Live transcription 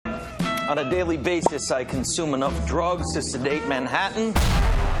On a daily basis, I consume enough drugs to sedate Manhattan,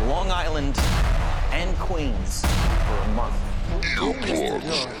 Long Island, and Queens for a month.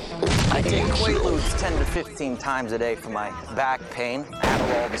 I take Quaaludes 10 to 15 times a day for my back pain,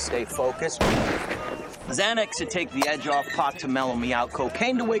 Adderall to stay focused, Xanax to take the edge off, pot to mellow me out,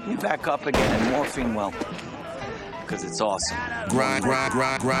 cocaine to wake me back up again, and morphine, well, because it's awesome. Grind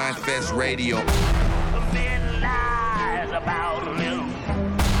Fest Radio.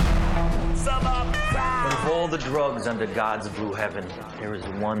 But of all the drugs under God's blue heaven, there is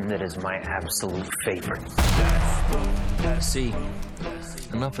one that is my absolute favorite. See,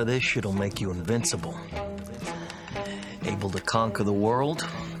 enough of this shit'll make you invincible. Able to conquer the world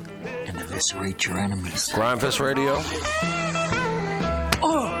and eviscerate your enemies. Grindfest Radio.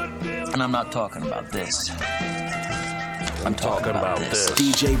 And I'm not talking about this. I'm talking about this.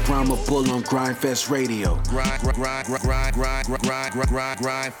 DJ Brahma Bull on Grindfest Radio. Grindfest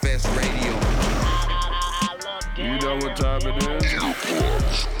Radio. You know what time it is?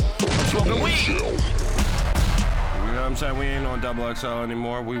 Smoking weed. You know what I'm saying? We ain't on Double XL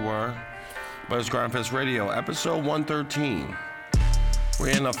anymore. We were. But it's Grindfest Radio, episode 113.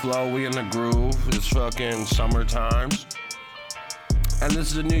 We in the flow, we in the groove. It's fucking summer times. And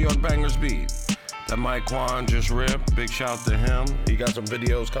this is a New York Bangers beat that Mike Quan just ripped. Big shout to him. He got some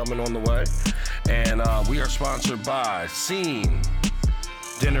videos coming on the way. And we are sponsored by Scene,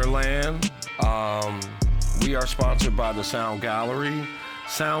 Dinnerland. We are sponsored by the Sound Gallery.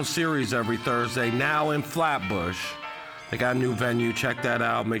 Sound Series every Thursday, now in Flatbush. They got a new venue. Check that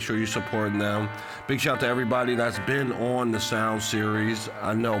out. Make sure you're supporting them. Big shout to everybody that's been on the Sound Series.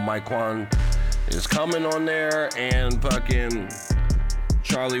 I know Mike Quan is coming on there, and fucking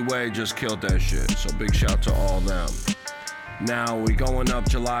Charlie Way just killed that shit. So big shout to all them. Now we going up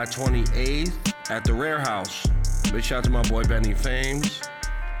July 28th at the Rare House. Big shout to my boy Benny Fames.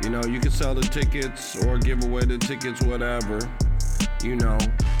 You know, you can sell the tickets or give away the tickets, whatever. You know,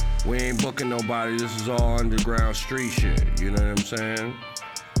 we ain't booking nobody. This is all underground street shit. You know what I'm saying?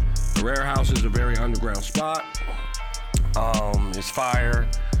 The Rare House is a very underground spot. It's fire,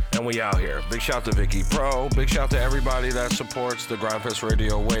 and we out here. Big shout to Vicky Pro. Big shout to everybody that supports the Grindfest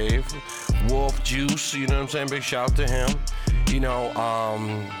Radio wave. Wolf Juice, you know what I'm saying? Big shout to him. You know,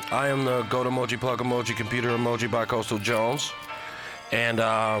 I am the Go to Emoji Plug Emoji Computer Emoji by Coastal Jones. And,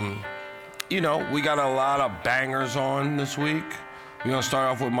 you know, we got a lot of bangers on this week. We're going to start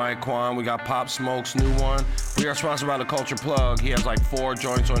off with Mike Quan. We got Pop Smoke's new one. We are sponsored by the Culture Plug. He has like 4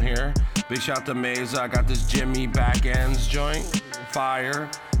 joints on here. Big shout to Mesa. I got this Jimmy Back Ends joint. Fire.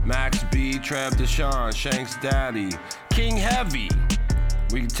 Max B, Trev Deshawn, Shanks Daddy. King Heavy.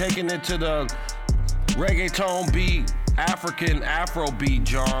 We taking it to the reggaeton beat. African Afro beat,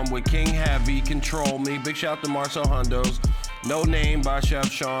 John, with King Heavy. Control Me. Big shout to Marcel Hundos. No Name by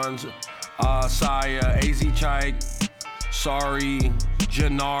Chef Sean's, Saya, AZ Chike, Sorry,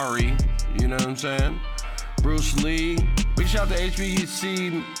 Janari, you know what I'm saying? Bruce Lee, big shout to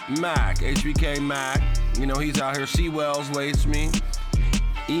HBK Mac, you know, he's out here. C. Wells laced me.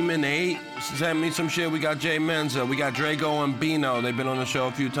 Eamon 8 sent me some shit. We got Jay Menza, we got Drago and Bino, they've been on the show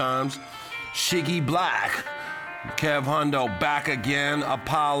a few times. Shiggy Black, Kev Hundo back again.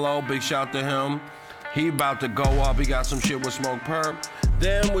 Apollo, big shout to him. He about to go up. He got some shit with Smoke Perp.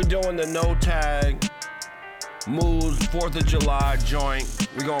 Then we're doing the No Tag Moves 4th of July joint.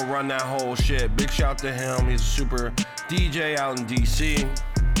 We're going to run that whole shit. Big shout to him. He's a super DJ out in D.C.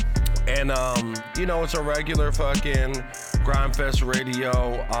 And, you know, it's a regular fucking Grindfest Radio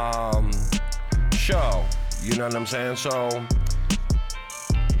show. You know what I'm saying? So,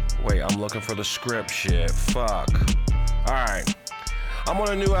 wait, I'm looking for the script shit. Fuck. All right. I'm on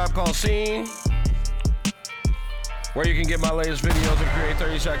a new app called Scene, where you can get my latest videos and create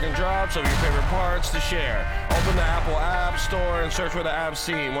 30-second drops of your favorite parts to share. Open the Apple App Store and search for the app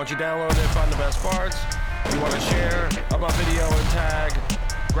Scene. Once you download it, find the best parts you want to share of my video and tag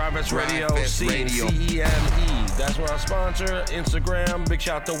Grindfest Radio, C-E-N-E. That's what I sponsor. Instagram, big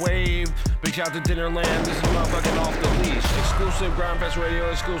shout to Wave, big shout to Dinnerland. This is motherfucking Off the Leash. Exclusive Grindfest Radio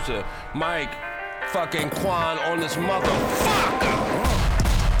exclusive. Mike fucking Quan on this motherfucker.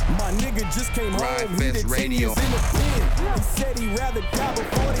 My nigga just came home, he did 10 years in the pen. He said he'd rather die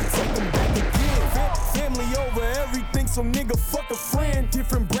before they take him back again. Family over everything, so nigga fuck a friend.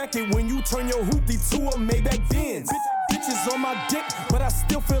 Different bracket when you turn your hoopty to a Maybach Benz. Bitches on my dick, but I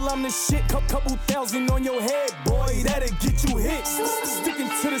still feel I'm the shit. Couple thousand on your head, boy, that'll get you hit. Sticking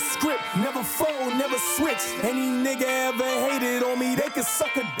to the script, never fold, never switch. Any nigga ever hated on me, they can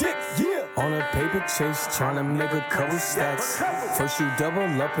suck a dick, yeah. On a paper chase, tryna make a couple stacks. First you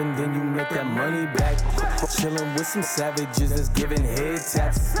double up and then you make that money back. Chillin' with some savages that's giving head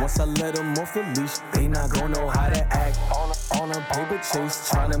taps. Once I let them off the leash, they not gon' know how to act. On a paper chase,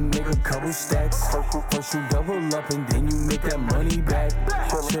 tryna make a couple stacks. First you double up and then you make that money back.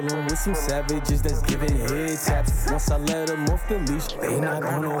 Chillin' with some savages that's giving head taps. Once I let them off the leash, they not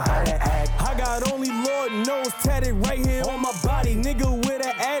gon' know how to act. I got only Lord knows tatted right here on my body. Nigga with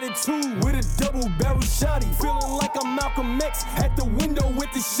an attitude, with a double barrel shotty. Feeling like I'm Malcolm X at the window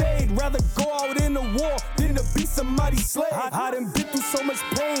with the shade. Rather go out in the war than to be somebody's slave. I done been through so much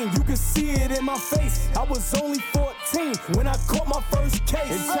pain, you can see it in my face. I was only 14 when I caught my first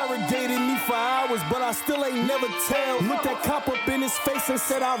case. Interrogated me for hours, but I still ain't never tell. Looked that cop up in his face and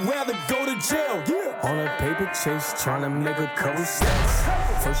said I'd rather go to jail. On a paper chase, tryna make a couple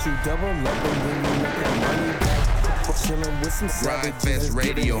stacks. First you double up and then you make that money back. Chillin' with some savages,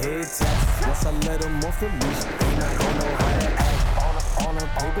 Radio. Head taps. Once I let them off the leash, they not gon' know how to act. On a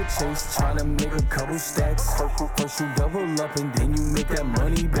paper chase, tryna make a couple stacks. First you double up and then you make that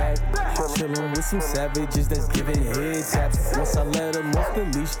money back. Chillin' with some savages that's giving head taps. Once I let them off the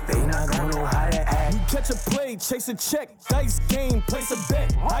leash, they not gon' know how to act. We catch a play, chase a check, dice game, place a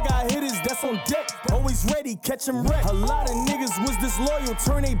bet. I got hitters that's on deck, always ready, catch 'em wreck. A lot of niggas was disloyal,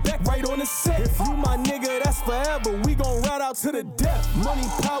 turn they back right on the set. If you my nigga, that's forever, we gon' ride out to the death. Money,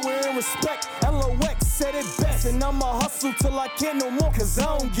 power, and respect, LOX said it best. And I'ma hustle till I can't no more, cause I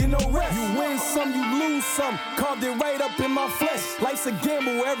don't get no rest. You win some, you lose some, carved it right up in my flesh. Life's a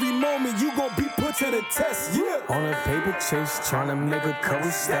gamble, every moment you gon' be put to the test, On a paper chase, tryna make a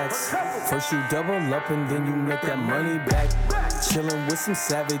couple stacks. First you double up and then you make that money back. Chillin' with some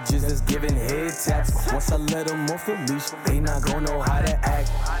savages that's giving head taps. Once I let them off the leash, they not gon' know how to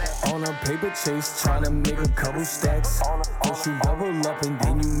act. On a paper chase, tryna make a couple stacks. First you double up and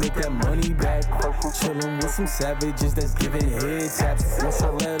then you make that money back. Chillin' with some savages that's giving head taps. Once I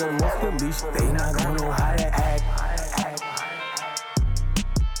let them off the leash, they not gon' know how to act.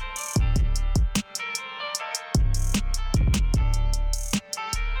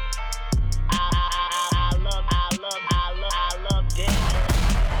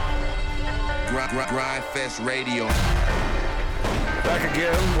 Grindfest Radio. Back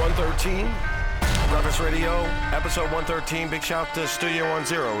again, 113. Grindfest Radio, episode 113. Big shout to Studio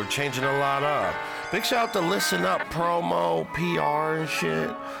 10. We're changing a lot up. Big shout to Listen Up promo, PR and shit.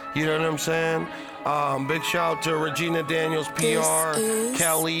 You know what I'm saying? Big shout to Regina Daniels, PR,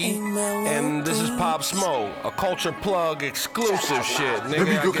 Kelly, and this is Pop Smoke, a Culture Plug exclusive shit.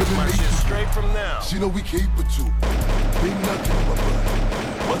 Nigga, I get my shit straight from now. She know we keep it too. Big nothing on my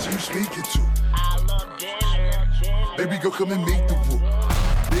butt. What you speaking to? Baby girl, come and meet the woo.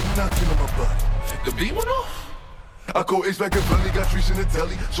 Big knocking on my butt. The beat went off. I call H back and belly, got trees in the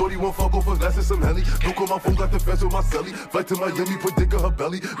telly. Shorty won't fuck off for glass and some heli. Don't call my phone, got the fence with my celly. Flight to Miami, put dick on her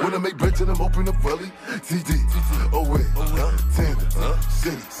belly. When I make bread to them, open the belly. TD, oh wait, Tandem,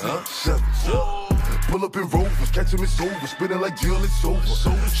 City, Chevy. Pull up in Rovers, catch him in sober, spinning like Jill, it's over.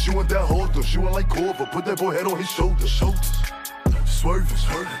 Shooing that holder, shooting like Corver, put that boy head on his shoulder. Swerving,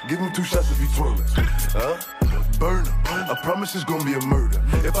 give him 2 shots if he twirling. Burn him, I promise it's gonna be a murder.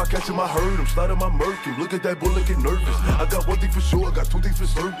 If I catch him, I hurt him, slide on my Merkin. Look at that boy looking nervous. I got one thing for sure, I got 2 things for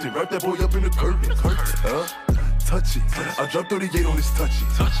certain. Wrap that boy up in the curtain. Touchy, I dropped 38 on this touchy.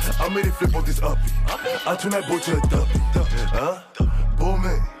 I made it flip on this uppy. I turn that boy to a duppy. Bull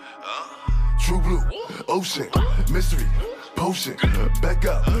man, True Blue, Ocean, Mystery, Potion, back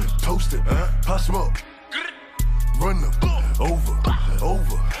up, toasting, Pop Smoke. Run them over.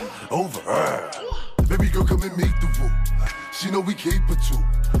 Baby girl, come and meet the woo. She know we keep it too.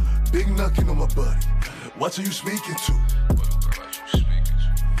 Big knocking on my body. Watch who you speaking to.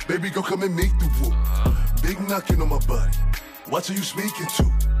 Baby girl, come and meet the woo. Big knocking on my body. Watch who you speaking to.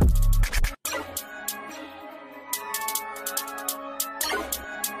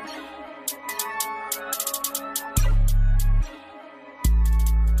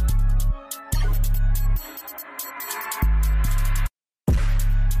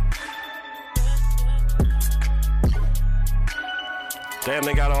 Damn,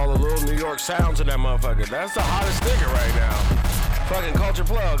 they got all the little New York sounds in that motherfucker. That's the hottest nigga right now. Fucking Culture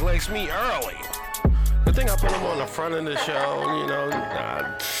Plug lakes me early. Good thing I put him on the front of the show, you know.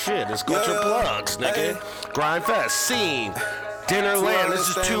 Shit, it's Culture Plugs, nigga. Grindfest, Scene, Dinnerland, this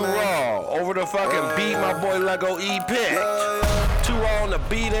is Too Raw. Over the fucking beat, my boy Lego E picked. Too Raw on the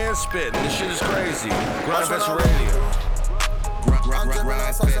beat and spit. This shit is crazy. Grindfest Radio.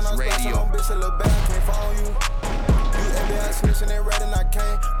 Grindfest Radio. Snitching and red and I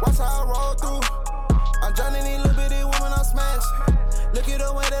can't watch how I roll through. I'm drowning these little bitty women, I'm smashing. Look at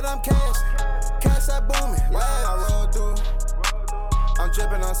the way that I'm I'm cash that booming. Like I roll through. I'm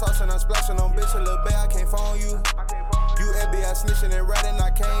dripping on sauce and I'm splashing on bitch a little bit. I can't phone you. You FBI snitching and ratting,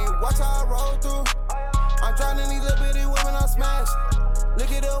 I can't watch how I roll through. I'm drowning these little bitty women, I'm smashing. Look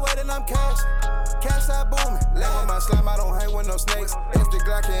at the way that I'm cash that booming. Lay on my slime, I don't hang with no snakes. It's the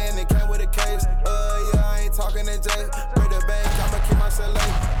Glock and it came with a case. Yeah, I ain't talking to Jay. Break the bank, I'ma keep myself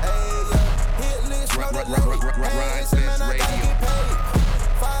late. Ayy, yeah. Hit list, know the late. Hey, say man, I gotta get paid.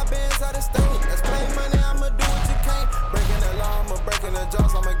 5 bands out of state. Let's play money, I'ma do what you can't. Breaking the law, I'ma breaking the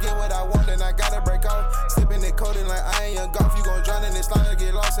jaws. I'ma get what I want, then I gotta break off. Sipping it coating like I ain't a golf. You gon' drown in this slime and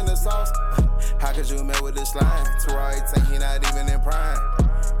get lost in the sauce. How could you mess with this slime? 218, he not even in prime.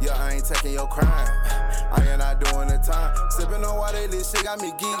 Yeah, I ain't taking your crime. I ain't not doing the time. Sipping on water, this shit got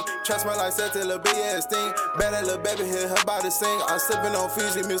me geek. Trust me like set till a big ass thing. Better little baby hear her body sing. I'm sipping on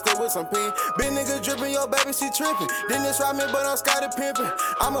Fiji, mixed it with some pink. Big nigga dripping, your baby, she tripping. Didn't this ride me, but I'm Scotty pimping.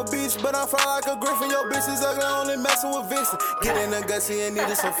 I'm a beast, but I'm fly like a griffin. Your bitch is ugly, only messing with Vixen. Get in the gutsy and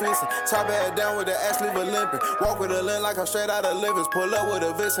needed some fixing. Top head down with the ass, leave a limping. Walk with a limp like I'm straight out of livings. Pull up with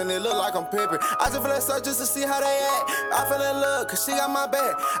a Vixen, it look like I'm pimping. I just feel like such just to see how they act. I fell in love, cause she got my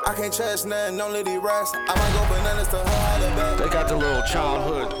back. I can't trust nothing, only these rats. I might go bananas to her holler back. They got the little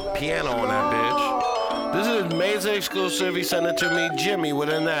childhood piano on that bitch. This is amazing exclusive. He sent it to me, Jimmy with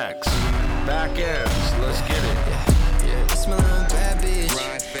an X. Back ends, let's get it. Yeah, this my little bad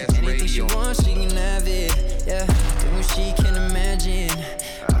bitch. Anything she wants, she can have it. Yeah, doing she can imagine.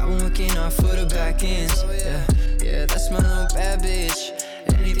 I've been looking off for the back ends. Yeah, that's my little bad bitch.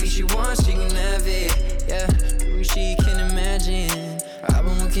 Anything she wants, she can have it. Yeah, doing she can imagine. I've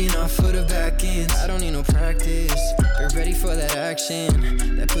been looking off for the back ends. I don't need no practice. Get ready for that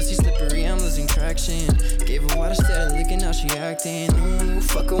action. That pussy slippery, I'm losing traction. Gave her water, started licking, now she acting. Ooh,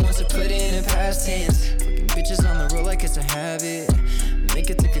 fuck her once I put it in past tense. Fucking bitches on the road like it's a habit. Make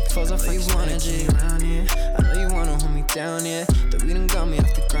it take your clothes off like you wanna G around here. I know you wanna hold me down, yeah. The weed done got me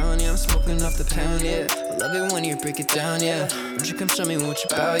off the ground, yeah. I'm smoking off the pound, yeah. I love it when you break it down, yeah. Won't you come show me what you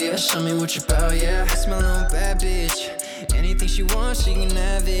bout, yeah. Show me what you bout, yeah. That's my little bad bitch. Anything she wants, she can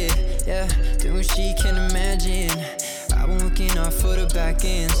have it. Yeah, doing she can imagine. I've been looking off for the back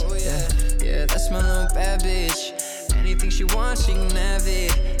ends. Yeah, that's my little bad bitch. Anything she wants, she can have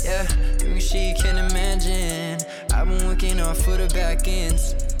it. Yeah, doing she can imagine. I've been looking off for the back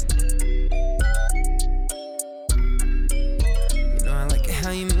ends. You know I like it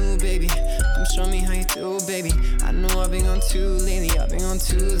how you move, baby. Come show me how you do, baby. I know I've been on too lately.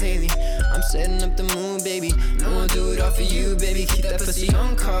 I'm setting up the mood, baby. No, I'll do it all for you, baby. Keep that pussy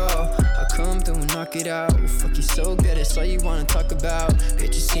on call. I'll come through and knock it out. Fuck you so good, it's all you wanna talk about.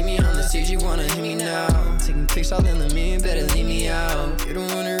 Bitch, you see me on the stage, you wanna hit me now. Taking pics all in the mirror, better leave me out. You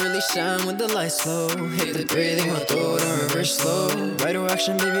don't wanna really shine with the lights low. Hit the breathing, wanna throw it on reverse slow. Right or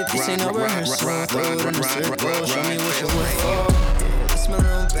action, baby, this ain't no rehearsal. Throw it in a circle, show me what you're worth for. Yeah, this my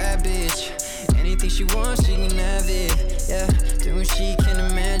little bad bitch. Anything she wants, she can have it. Yeah, doing she can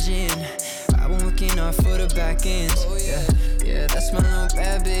imagine. I've been looking off for the back ends. Yeah, that's my little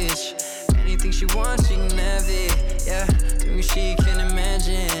bad bitch. Anything she wants, she can have it. Yeah, doing she can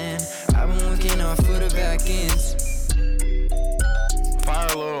imagine. I've been looking off for the back ends. Fire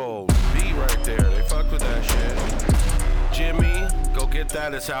a little beat right there. They fuck with that shit. Jimmy, go get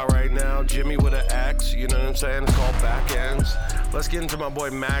that. It's out right now. Jimmy with an X. You know what I'm saying? It's called Back Ends. Let's get into my boy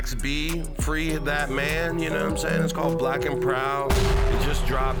Max B. Free That Man. You know what I'm saying? It's called Black and Proud. It just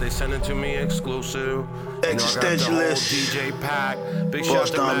dropped. They sent it to me exclusive. Existentialist. DJ Pack. Big shout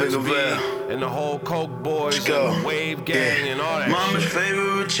to Max B. And the whole Coke Boys and the Wave Gang and all that Mama's shit.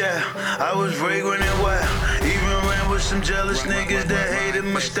 favorite child. I was fragrant and wild. Even ran with some jealous niggas that hated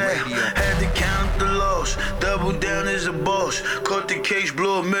my style. Had to count the loss. Double down as a boss. Caught the case,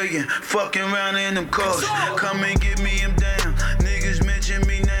 blew $1 million. Fucking around in them cars. Come and get me him down. Niggas mention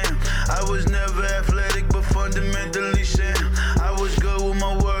me now. I was never athletic, but fundamentally sound. I was good with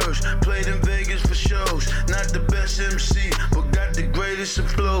my words. Played in Vegas for shows. Not the best MC, but got the greatest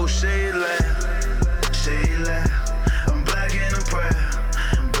of flows. Say it loud. Say it loud. I'm black and I'm proud.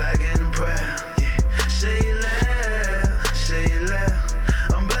 I'm black and I'm proud. Yeah. Say it loud. Say it loud.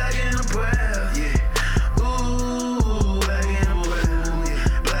 I'm black and I'm proud. Yeah. Ooh, black and I'm proud.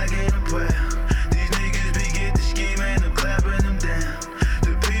 Yeah. Black and I'm proud. These niggas be get the scheme and I'm clapping them down.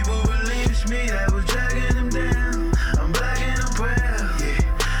 The people believe it's me that was dragging them down. I'm black and I'm proud.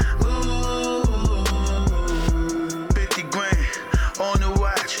 Yeah. Ooh. 50 grand on the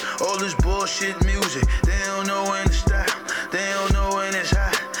watch. All this bullshit music. They don't know when to stop. They don't know when it's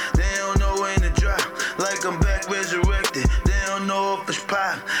hot. They don't know when to drop. Like I'm back resurrected. They don't know if it's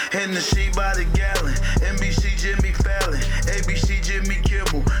pop. Hennessy by the gallon. NBC Jimmy Fallon. ABC Jimmy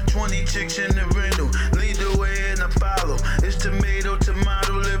Kimmel. 20 chicks in the rental. Lead the way and I follow. It's tomato,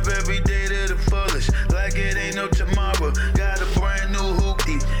 live every day to the fullest. Like it ain't no tomorrow. Got a brand new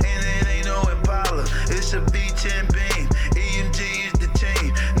hoopty, and it ain't no Impala. It's a V10 beam. EMG is the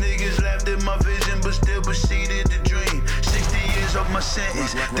team. Niggas laughed at my vision, but still proceeded to dream. 60 years off my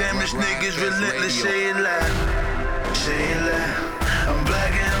sentence. Damn, this nigga's relentless. Say it loud. Say it loud. I'm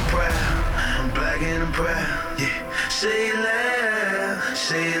black and I'm proud. I'm black and I'm proud. Yeah. Say it loud.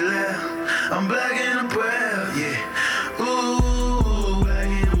 Say it loud. I'm black and I'm proud. Yeah. Ooh, black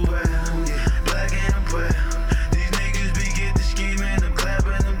and I'm proud. Yeah. Black and I'm proud. These niggas be get the scheming. I'm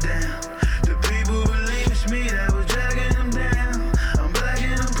clapping them down. The people believe it's me that was dragging them down. I'm black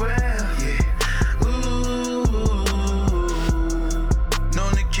and I'm proud. Yeah. Ooh.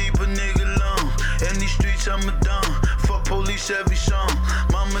 Known to keep a nigga long. In these streets I'm a don. Fuck police every song.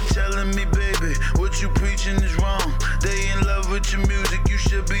 Mama telling me, baby, what you preaching is wrong. They in love with your music, you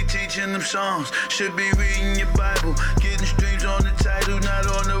should be teaching them songs. Should be reading your Bible, getting streams on the title, not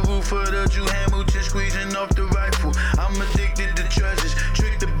on the roof of the Jew Hamilton, squeezing off the rifle. I'm addicted to treasures,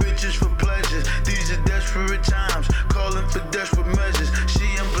 trick the bitches for pleasures. These are desperate times, calling for desperate measures.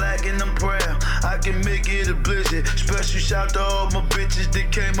 See, I'm black and I'm proud, I can make it a blizzard. Special shout to all my bitches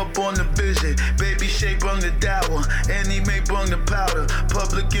that came up on the visit. Baby Shay brung the dower, Annie Mae brung the powder.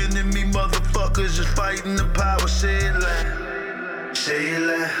 Public enemy motherfuckers is fighting the power. Say it loud, say it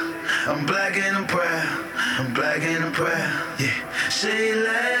loud. I'm black and I'm proud. I'm black and I'm proud. Yeah. Say it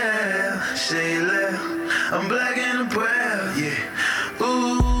loud, say it loud. I'm black and I'm proud. Yeah.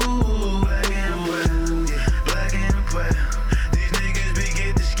 Ooh, black and I'm proud. Yeah. Black and I'm proud. These niggas be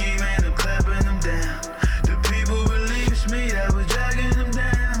get the scheme and I'm clapping them down. The people believe it's me that was dragging them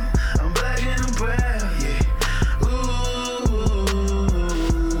down. I'm black and I'm proud.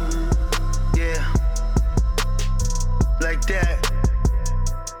 Yeah. Like that.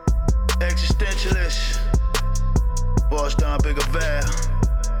 Existentialist. Boss Don Bigger Val.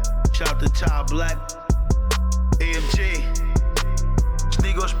 Shout to Top Black. EMG.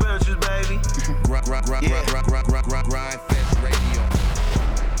 Sneago Spirituals, baby. Grind Fest Radio.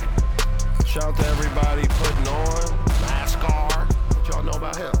 Shout to everybody putting on NASCAR. What y'all know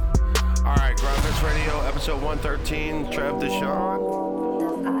about him? All right, Grind Fest Radio, episode 113. Trev Deshawn.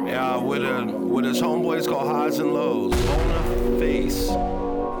 Yeah, with his homeboys called Highs and Lows. Boniface.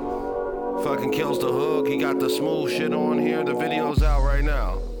 Fucking kills the hook. He got the smooth shit on here. The video's out right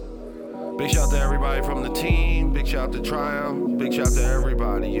now. Big shout to everybody from the team. Big shout to Triumph. Big shout to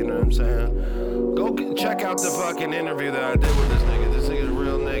everybody, you know what I'm saying? Go check out the fucking interview that I did with this nigga. This nigga's a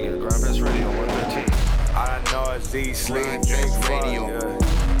real nigga. Grind Fest Radio 113. All I know is these sleep, drink, radio.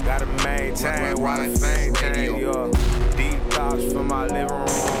 Gotta maintain while the fame change, Deep thoughts from my living room.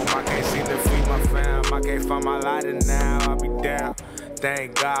 I can't seem to feed my fam. I can't find my lighter now. I'll be down.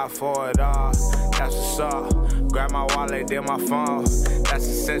 Thank God for it all. That's what's up. Grab my wallet, then my phone. That's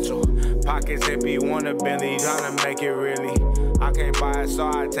essential. Pockets empty, wanna Bentley, tryna make it really. I can't buy it, so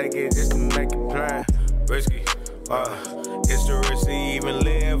I take it just to make it plain. Risky. It's the risk to even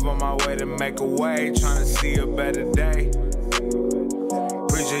live. On my way to make a way, tryna see a better day.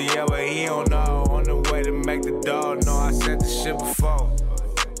 Preacher, yeah, but he don't know. On the way to make the dough. No, I said the shit before.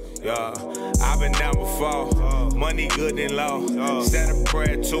 Yeah, I've been down before. Money good and low. Said a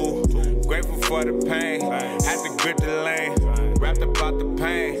prayer too. Grateful for the pain. Had to grip the lane. Rapped about the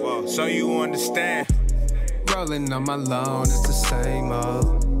pain, so you understand. Rolling on my lawn, it's the same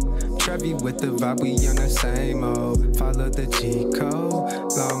old. Trevi with the vibe, we on the same old. Follow the G code.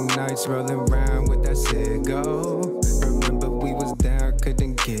 Long nights rolling around with that ciggo. Remember we was down,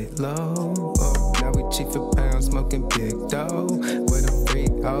 couldn't get low. Oh, now we cheap for pounds, smoking big dough. Where them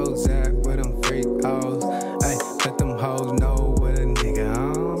freak hoes at? Where them freak hoes? Ay, let them hoes know what a nigga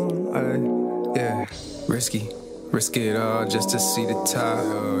on. Ay, yeah, risky. Risk it all just to see the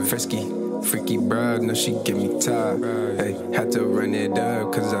top. Frisky, freaky broad, no she give me top. Hey, had to run it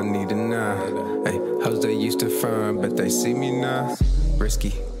up cause I need it now. Hey, hoes they used to front but they see me now.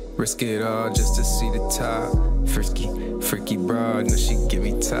 Risky, risk it all just to see the top. Frisky, freaky broad, no she give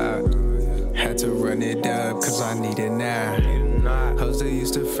me top. Had to run it up cause I need it now. Hoes they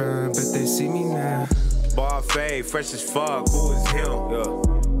used to front but they see me now. Bar fade, fresh as fuck, who is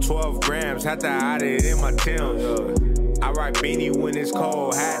him? 12 grams, had to hide it in my Tim's. I write beanie when it's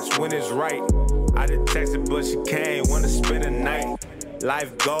cold, hats when it's right. I done texted but she came, wanna spend a night.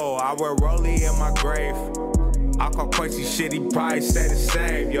 Life goal, I wear Rollie in my grave. I call Quincy shit, he probably say the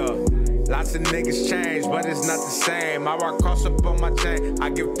same, Lots of niggas change, but it's not the same. I rock cross up on my chain, I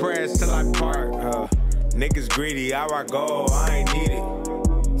give prayers till I part. Niggas greedy, I rock gold, I ain't need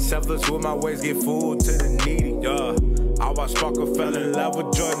it. Selfless with my ways, get food to the needy, I watched Sparkle, fell in love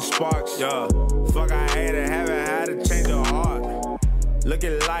with Jordan Sparks. Yeah, fuck, I hate it, haven't had to change her heart. Look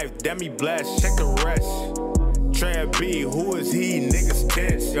at life, damn me blessed, check the rest. Trey B, who is he? Niggas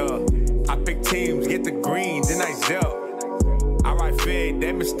tense, yeah. I pick teams, get the green, then I zip. I write fig,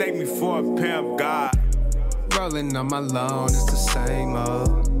 they mistake me for a pimp, God. Rolling on my lawn, it's the same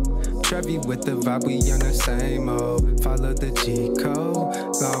old. Trevi with the vibe, we on the same old. Follow the G code.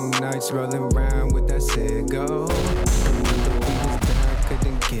 Long nights rolling around with that ciggo. Remember we was down,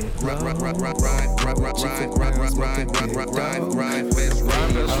 couldn't get low. Grindfest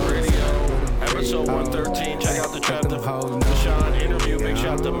Radio, episode 113. Check out the Trap the Sean interview. Big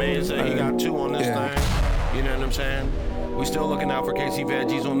shout to Maze that he got 2 on this thing. You know what I'm saying? We still looking out for Casey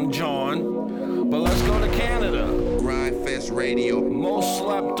Veggies on the John. But let's go to Canada. Grindfest Radio. Most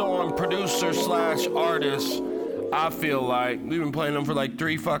slept on producer / artist. I feel like we've been playing them for like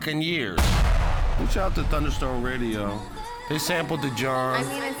 3 fucking years. Shout out to Thunderstone Radio. They sampled the John. I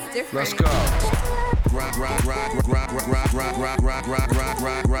mean, it's different. Let's go.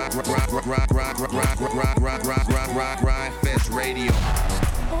 Grindfest Radio.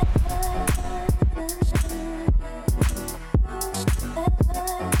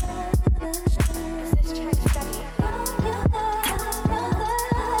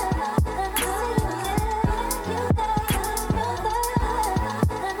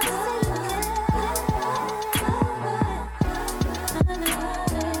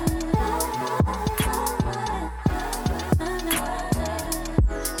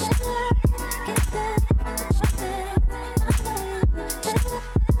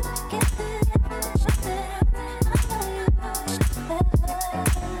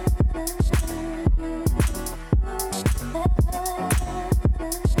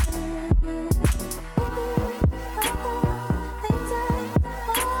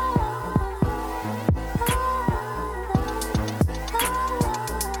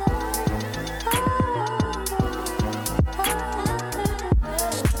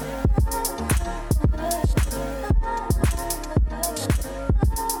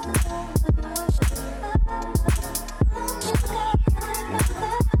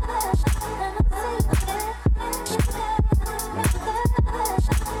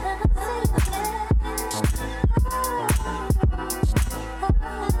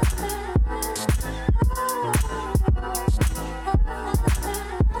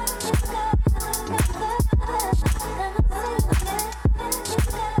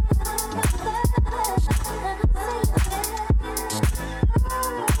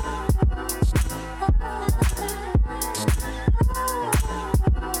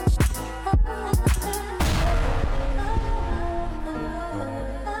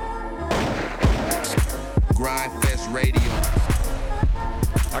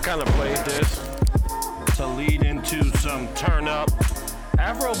 kind of played this to lead into some turn up.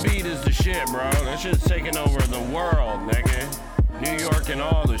 Afrobeat is the shit, bro. That shit's taking over the world, nigga. New York and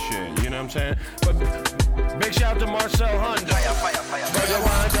all the shit, you know what I'm saying? But big shout out to Marcel Hundo.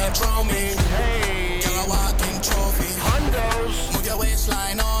 Hey. Hundos. Move your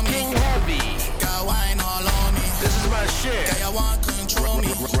waistline on me. King Heavy. Got wine all on me. This is my shit. Girl, you want control me.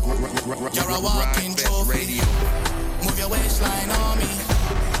 You're a walking trophy. Move your waistline on me.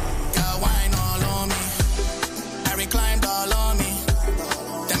 Got wine all on me. Harry climbed all on me.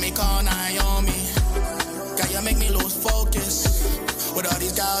 Then me call Naomi. Girl, you make me lose focus. With all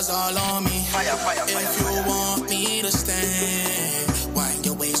these guys all on me. If you want me to stay, wind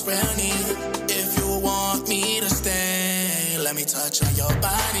your waist round me. If you want me to stay, let me touch on your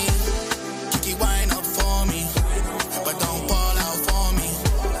body. Kiki wine up for me, but don't fall out for me.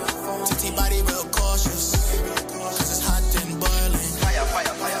 Titty body real cautious, cause it's hot and boiling. May I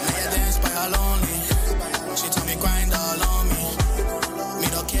dance by her lonely. She told me grind all on me. Me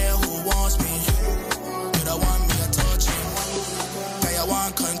don't care who wants me. You don't want me to touch you. Girl, you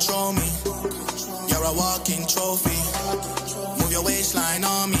want control me. You're a walking trophy. Move your waistline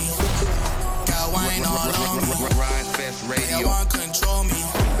on me. Got wine all on me. Girl, you want control me.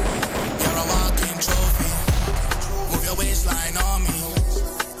 You're a walking trophy. Move your waistline on me.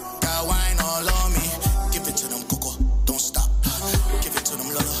 Got wine all on me. Give it to them, Coco, don't stop. Give it to them,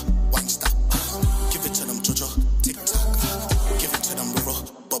 Lola, wine stop. Give it to them, Jojo, tick tock. Give it to them,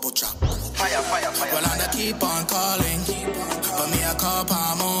 Roro, bubble drop. Well, I keep on calling, but me I call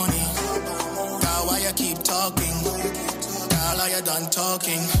Palmoni. God, why you keep talking? God, are you done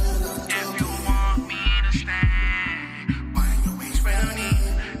talking? If you want me to stay, wind your waist round me.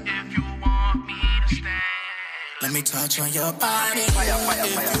 If you want me to stay, let me touch on your body.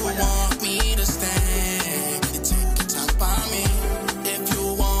 If you want me to stay, take a top on me. If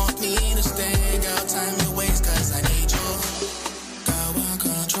you want me to stay, girl, time your waist, cause I need you.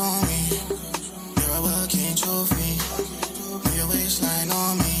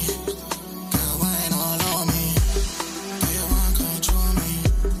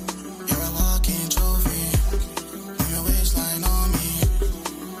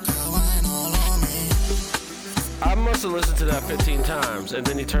 must have listened to that 15 times. And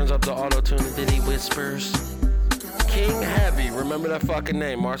then he turns up the auto-tune and then he whispers. King Heavy. Remember that fucking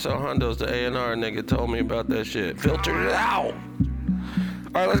name. Marcel Hondo's the A&R nigga told me about that shit. Filtered it out.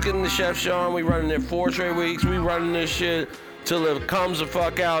 All right, let's get into Chef Sean. We running it 4 straight weeks. We running this shit till it comes the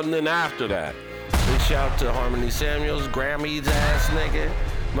fuck out, and then after that. Big shout to Harmony Samuels, Grammy's ass nigga,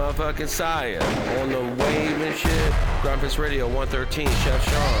 motherfucking Saya on the wave and shit. Grandpa's Radio 113, Chef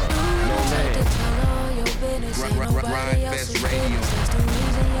Sean, no name. Ride Fest Radio. That's the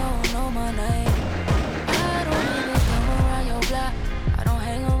reason you don't know my name. I don't even come around your block. I don't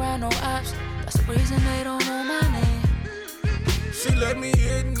hang around no ops. That's the reason they don't know my name. She let me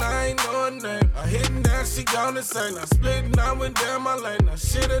hit and I ain't know her name. I hit and down, she gone insane. I split and I went down my lane. Now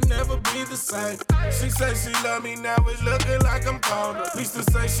shit'll never be the same. She say she love me, now it's looking like I'm colder. Used to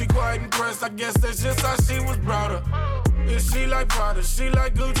say she quite impressed, I guess that's just how she was brought up. Yeah, she like Prada, she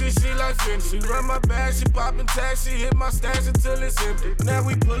like Gucci, she like Fendi. She run my bag, she poppin' tags, she hit my stash until it's empty. Now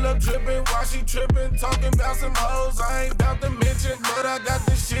we pull up drippin', while she trippin', talking about some hoes I ain't bout to mention. But I got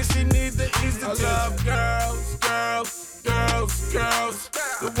the shit she need to ease the tension. I love girls, girls. Girls, girls,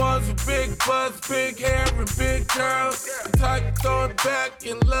 the ones with big butts, big hair, and big curls. The type to throw it back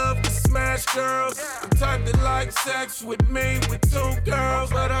in love to smash girls. The type that like sex with me with 2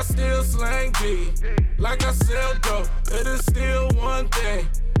 girls. But I still slang D, like I sell dope. It is still one thing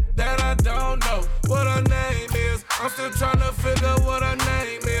that I don't know what her name is. I'm still trying to figure what her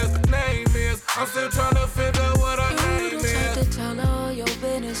name is. I'm still trying to figure what her name is. You don't have to tell her your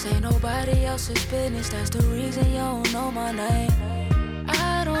business. Ain't nobody else's business. That's the reason you don't know my name.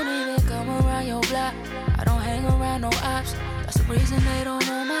 I don't even come around your block. I don't hang around no ops. That's the reason they don't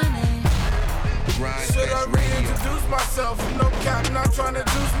know my name. Should I reintroduce myself? No cap, not trying to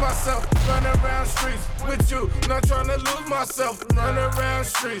juice myself. Run around streets with you, not trying to lose myself. Run around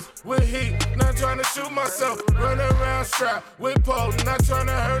streets with heat, not trying to shoot myself. Run around strap with pole, not trying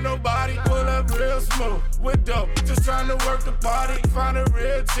to hurt nobody. Pull up real smooth with dope, just trying to work the party. Find a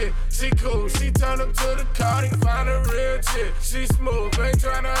real chick, she cool, she turn up to the cardi. Find a real chick, she smooth, ain't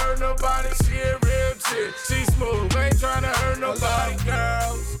trying to hurt nobody. She a real chick, she smooth, ain't trying to hurt nobody.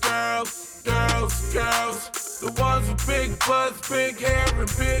 Girls, girls. Girls, girls, the ones with big butts, big hair, and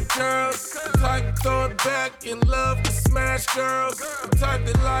big curls. The type to throw it back in love to smash girls. The type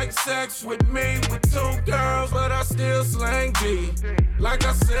that like sex with me with 2 girls. But I still slang D, like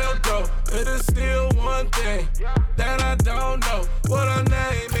I sell dope. It is still one thing that I don't know what her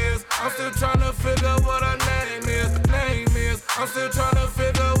name is. I'm still trying to figure what her name is. I'm still trying to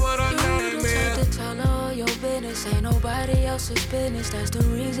figure what her name is. You don't have to tell her your business. Ain't nobody else's business. That's the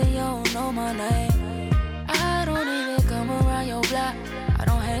reason you don't know my name. I don't even come around your block. I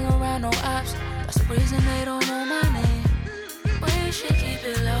don't hang around no ops. That's the reason they don't know my name. We should keep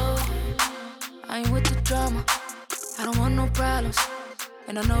it low. I ain't with the drama. I don't want no problems.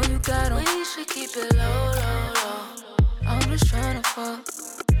 And I know you got them. We should keep it low, low, low. I'm just trying to fuck.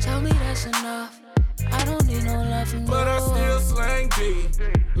 Tell me that's enough. I don't need no love from you. But I still slang D,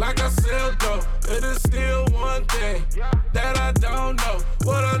 like I sell dope. It is still one thing that I don't know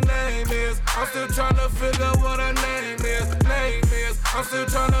what her name is. I'm still trying to figure what her name is. I'm still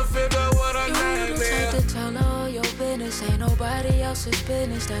trying to figure what her name is. You don't have to tell her your business. Ain't nobody else's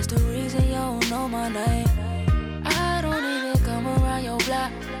business. That's the reason you don't know my name. I don't even come around your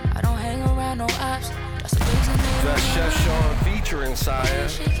block. I don't hang around no ops. That's the reason they don't know my name. That's Chef Sean featuring Saya,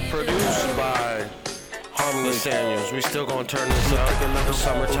 produced by Harmony Samuels. We still gonna turn this up. The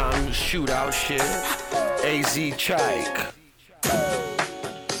summertime shootout shit. AZ Chike.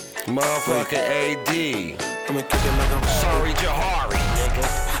 Motherfucking AD. Sorry Jahari, nigga.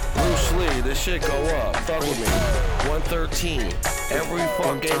 Bruce Lee, this shit go up. Fuck with me. 113. Every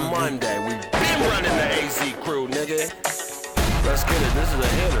fucking Monday. We been running the AZ crew, nigga. Let's get it. This is a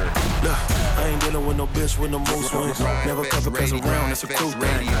hitter. I ain't dealing with no bitch with no moose swings. Never cover cause around, it's a cool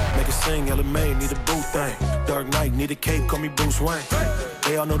thing. Make it sing, LMA, need a boot thing. Dark Knight, need a cape, call me Bruce Wayne.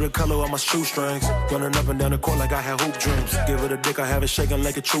 They all know the color of my shoestrings. Running up and down the court like I had hoop dreams. Give it a dick, I have it shaking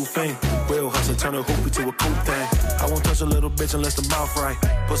like a true fiend. Real hustle, turn a hoopy to a cool thing. I won't touch a little bitch unless the mouth right.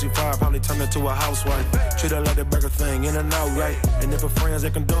 Pussy fire, probably turn her to a housewife. Treat her like a burger thing, in and out right. And if her friends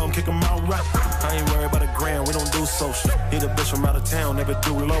that condone, kick them out right. I ain't worried about a gram, we don't do social. Need a bitch from out of town, never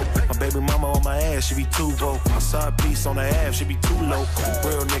do low. My baby mama on my ass, she be too vocal. My side piece on the ass, she be too low.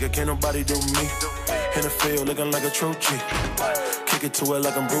 Real nigga, can't nobody do me. In the field, looking like a true G. Kick it to it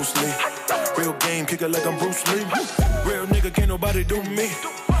like I'm Bruce Lee. Real game, kick it like I'm Bruce Lee. Real nigga, can't nobody do me.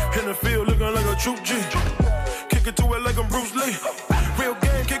 In the field, looking like a true G. Kick it to it like I'm Bruce Lee. Real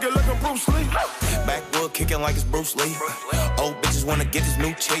game, kick it like I'm Bruce Lee. Backwood kicking like it's Bruce Lee. Old bitches wanna get this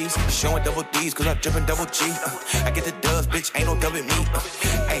new cheese. Showing double D's cause I'm dripping double G. I get the dubs, bitch, ain't no double me.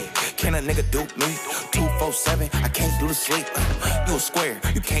 Hey, can a nigga do me? 247, I can't do the sleep. You a square,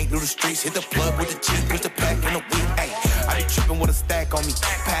 you can't do the streets. Hit the plug with the G, push the pack in the week. Hey, I be tripping with a stack on me.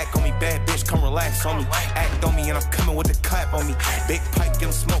 Pack on me, bad bitch, come relax on me. Act on me and I'm coming with the clap on me. Big pipe, get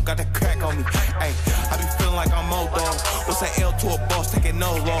 'em smoke, got that crack on me. Hey, I be feeling like I'm old dog. What's that L to a boss, taking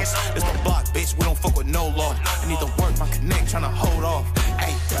no loss. It's my block, bitch, we don't fuck with no law. I need to work my connect, tryna hold off.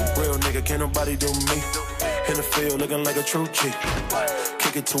 Hey, real nigga, can't nobody do me. In the field, looking like a true G.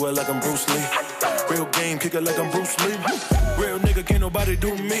 Kick it to it like I'm Bruce Lee. Real game, kick it like I'm Bruce Lee. Real nigga, can't nobody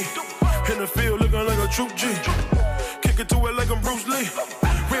do me. In the field, looking like a true G. Kick it to it like I'm Bruce Lee.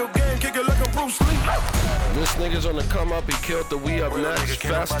 Real game, kick it like I'm Bruce Lee. This nigga's on the come up. He killed the We Up Next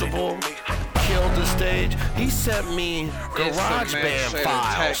festival. Killed the stage. He sent me garage band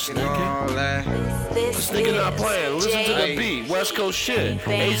files, nigga. This nigga not playing. Listen to the beat. West Coast shit.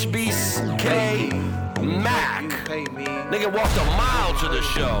 HBK Mac. Nigga walked a mile to the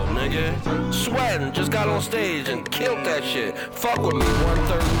show, nigga. Sweating. Just got on stage and killed that shit. Fuck with me.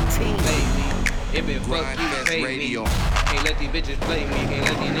 113. It been fuck you, pay me. Can't let these bitches play me. Can't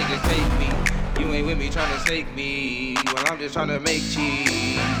let these niggas take me. You ain't with me tryna snake me. Well, I'm just tryna make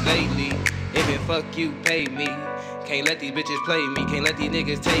cheese. Lately, it been fuck you, pay me. Can't let these bitches play me. Can't let these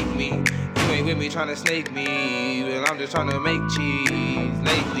niggas take me. You ain't with me tryna snake me. Well, I'm just tryna make cheese.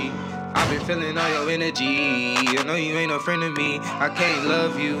 Lately, I've been feeling all your energy. I know you ain't a friend of me. I can't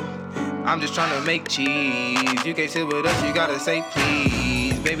love you. I'm just tryna make cheese. You can't sit with us, you gotta say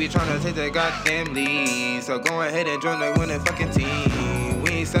please. Baby tryna take that goddamn lead. So go ahead and join the winning fucking team. We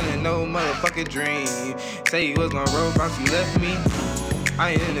ain't selling no motherfucking dream. Say you was gonna roll bounce, you left me.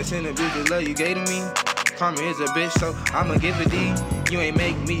 I ain't innocent, abuse the love you gave to me. Karma is a bitch, so I'ma give a D. You ain't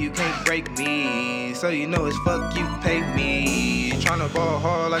make me, you can't break me. So you know it's fuck you, pay me. Tryna ball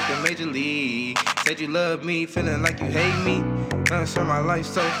hard like the major league. Said you love me, feeling like you hate me. Sure my life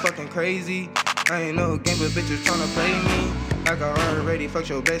so fucking crazy. I ain't no game, but bitches tryna play me. Like I already fucked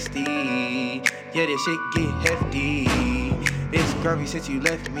your bestie. Yeah, this shit get hefty. It's grubby since you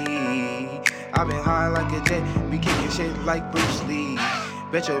left me. I've been high like a jet, be kicking shit like Bruce Lee.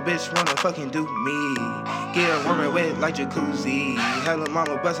 Bet your bitch wanna fucking do me. Get a woman wet like jacuzzi. Hella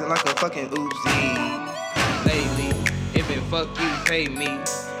mama bustin' like a fucking Uzi. Lately, it been fuck you, pay me.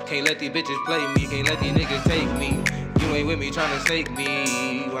 Can't let these bitches play me. Can't let these niggas take me. You ain't with me tryna snake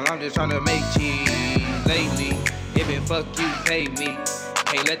me. Well, I'm just tryna make cheese. Lately, it been fuck you, pay me.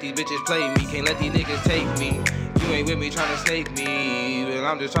 Can't let these bitches play me. Can't let these niggas take me. You ain't with me tryna snake me. Well,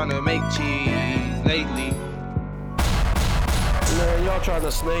 I'm just tryna make cheese. Lately. Man, y'all trying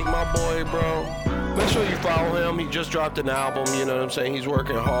to snake my boy, bro. Make sure you follow him. He just dropped an album, you know what I'm saying? He's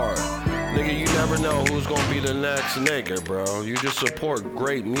working hard. Nigga, you never know who's gonna be the next nigga, bro. You just support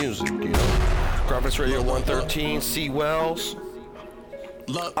great music, you know? Graphics Radio 113, C. Wells.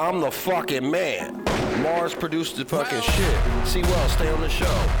 I'm the fucking man. Mars produced the fucking shit. C. Wells, stay on the show.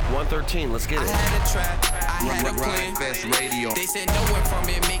 113, let's get it. I had a trap, I had a plan. They said no one from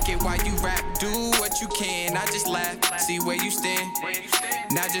it, make it while you rap. Do what you can, I just laugh, see where you stand.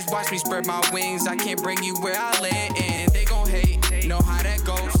 Now just watch me spread my wings, I can't bring you where I land. And they gon' hate, know how that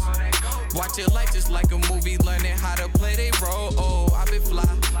goes. Watch your life just like a movie, learning how to play they role. Oh, I've been fly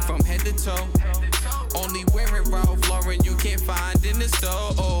from head to toe. Only wearing Ralph Lauren you can't find in the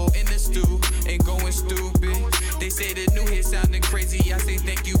store. Oh, in the stew, ain't going stupid. They say the new hit sounding crazy. I say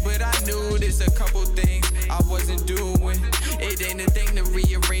thank you, but I knew there's a couple things I wasn't doing. It ain't a thing to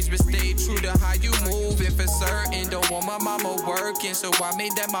rearrange, but stay true to how you move. And for certain, don't want my mama working, so I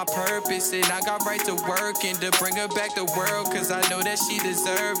made that my purpose. And I got right to work and to bring her back the world, cause I know that she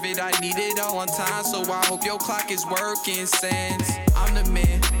deserve it. I need it all on time, so I hope your clock is working. Since I'm the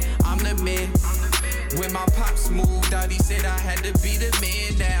man, I'm the man. When my pops moved out, he said I had to be the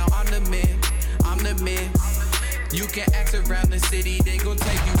man. Now I'm the man, I'm the man. You can ask around the city, they gon'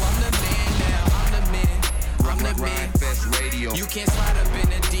 tell you I'm the man. Now I'm the man, I'm the man. You can't slide up in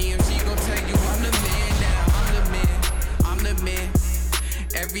the DM, she gon' tell you I'm the man. Now I'm the man, I'm the man.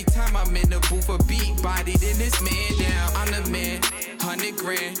 Every time I'm in the booth, a beat bodied in this man. Now I'm the man, 100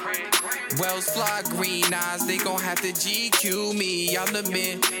 grand. Wells fly green eyes, they gon' have to GQ me. I'm the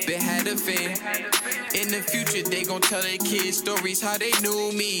man, been had a fan. In the future, they gon' tell their kids stories how they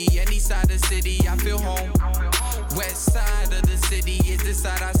knew me. Any side of the city, I feel home. West side of the city is the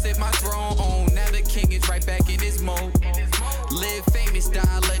side I sit my throne on. Now the king is right back in his mode. Live famous,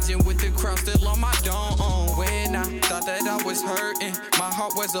 die legend with the crown still on my dome. When I thought that I was hurting, my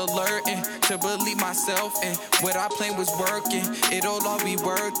heart was alerting to believe myself and what I planned was working. It'll all be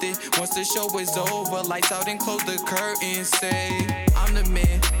worth it once the show is over. Lights out and close the curtains. Say, I'm the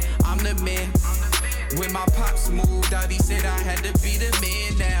man, I'm the man. When my pops moved out, he said I had to be the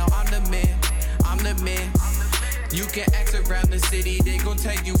man. Now I'm the man, I'm the man. You can ask around the city, they gon'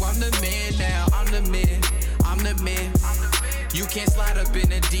 tell you I'm the man. Now I'm the man, I'm the man. You can't slide up in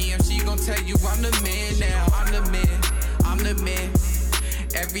a DM, she gon' tell you I'm the man. Now I'm the man, I'm the man.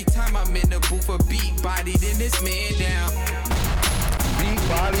 Every time I'm in the booth, a beat bodied in this man down. Beat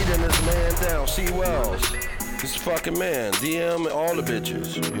bodied in this man down. C. Wells. This fucking man. DM all the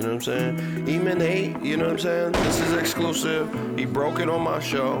bitches. You know what I'm saying? Eman8, you know what I'm saying? This is exclusive. He broke it on my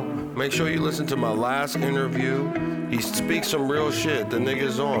show. Make sure you listen to my last interview. He speaks some real shit. The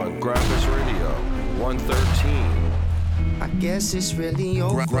nigga's on Graphics Radio 113. I guess it's really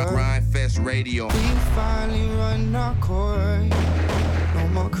over. Grind Fest Radio. We finally run our course. No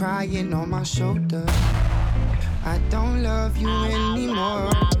more crying on my shoulder. I don't love you anymore.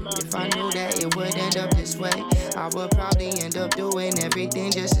 If I knew that it would end up this way, I would probably end up doing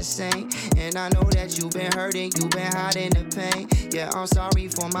everything just the same. And I know that you've been hurting, you've been hiding the pain. Yeah, I'm sorry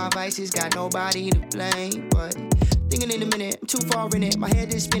for my vices, got nobody to blame. But thinking in a minute, I'm too far in it, my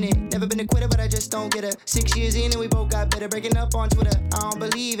head is spinning. Never been a quitter, but I just don't get her. 6 years in and we both got better, breaking up on Twitter. I don't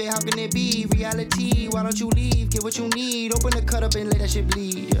believe it, how can it be reality? Why don't you leave, get what you need, open the cut up and let that shit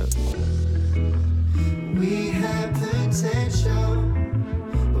bleed, yeah. We had potential,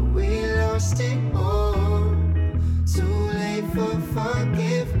 but we lost it all. Too late for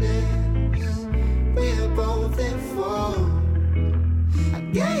forgiveness, we're both in fault. I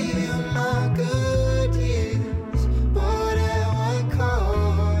gave you my good years, but at what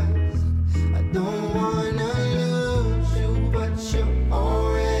cost? I don't wanna lose you, but you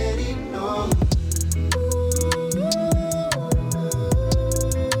already know.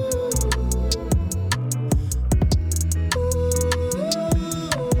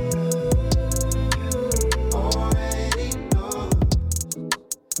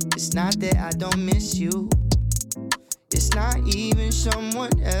 It's not that I don't miss you, it's not even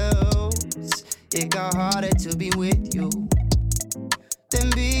someone else. It got harder to be with you than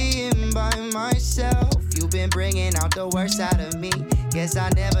being by myself. You've been bringing out the worst out of me. Guess I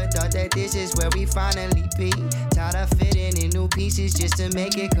never thought that this is where we finally be. Tired of fitting in new pieces just to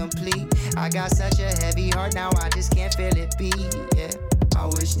make it complete. I got such a heavy heart now, I just can't feel it beat, yeah. I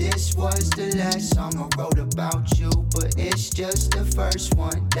wish this was the last song I wrote about you, but it's just the first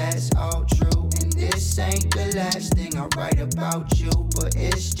one, that's all true. And this ain't the last thing I write about you, but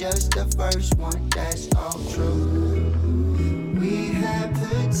it's just the first one, that's all true. We had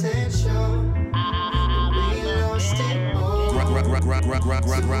potential, but we lost it all.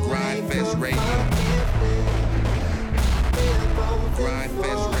 Grind Fest Radio. Grind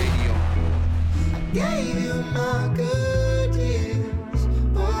Fest Radio. I gave you my good years,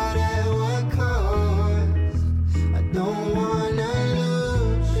 but at what cost? I don't wanna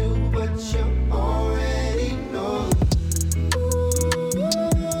lose you, but you already know.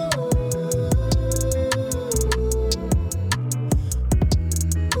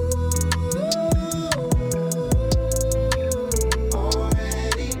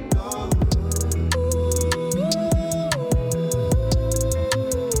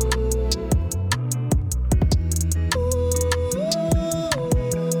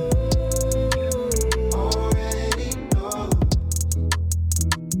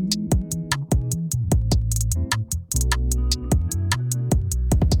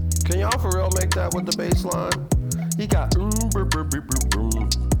 Can y'all for real make that with the bass line? He got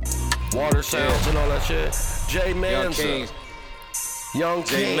water sounds and all that shit. Jay Manza, Young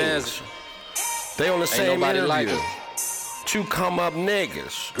Kings. They on the same interview. Like two come up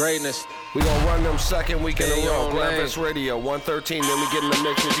niggas. Greatness. We gonna run them second week in a row. Graphics Radio 113. Then we get in the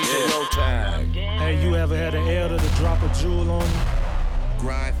mix with DJ No Tag. Hey, you ever had an elder to drop a jewel on you?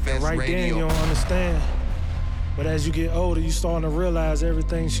 Grind Fest right Radio. then you don't understand. But as you get older, you starting to realize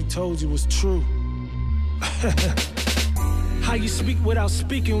everything she told you was true. How you speak without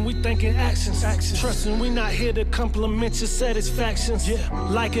speaking, we thinking actions. Trusting we not here to compliment your satisfactions. Yeah,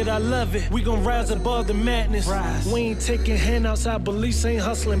 like it, I love it. We gon' rise above the madness. We ain't taking handouts, our beliefs ain't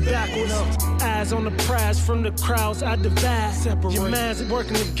hustling backwards. Eyes on the prize from the crowds I divide. Your mind's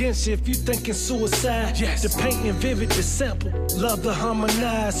working against you if you thinking suicide. The painting vivid, the sample, love the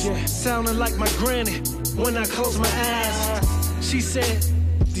harmonize. Sounding like my granny when I close my eyes. She said,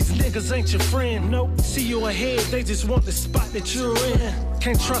 These niggas ain't your friend, nope. See you ahead, they just want the spot that you're in.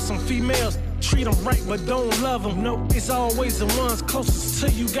 Can't trust them females, treat them right but don't love them, nope. It's always the ones closest to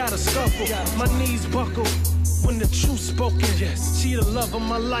you gotta scuffle. My knees buckle when the truth's spoken. Yes, she the love of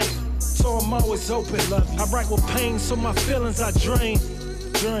my life, so I'm always open. I write with pain, so my feelings I drain.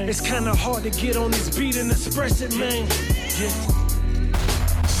 It's kinda hard to get on this beat and express it, man. Yeah.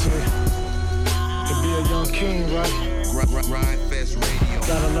 Shit. To be a young king, right? Grindfest Radio.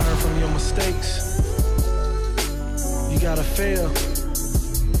 Gotta learn from your mistakes. You gotta fail.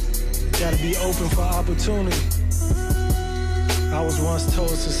 Gotta be open for opportunity. I was once told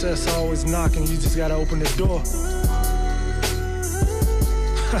success always knocking, you just gotta open the door.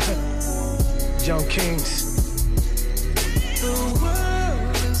 Young kings. The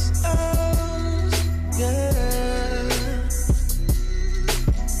world is ours, yeah.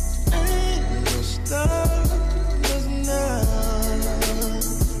 Ain't no stars now.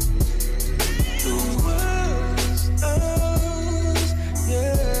 The world is ours,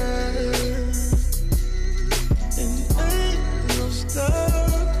 yeah. And ain't no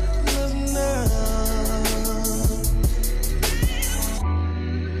stars now.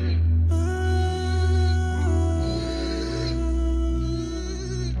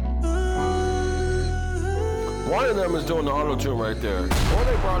 One of them is doing the auto-tune right there. Or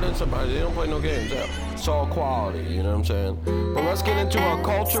they brought in somebody, they don't play no games. It's all quality, you know what I'm saying? But let's get into our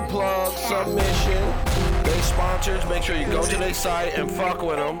culture plug submission. They sponsors, make sure you go to their site and fuck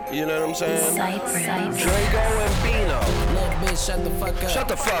with them, you know what I'm saying? Drago and Bino. Little bitch, shut the fuck up. Shut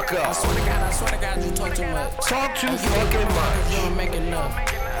the fuck up. I swear to God, you talk too much. Talk too fucking much. You don't make enough.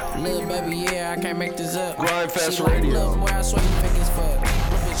 Little baby, yeah, I can't make this up. Grindfest She Radio. Like, boy, I swear you think it's fuck.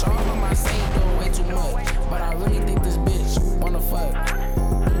 Little bitch, all on my scene doing way too much. But I really think this bitch wanna fuck.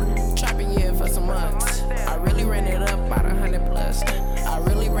 Trapping, yeah, for some months. I really ran it up by 100 plus. I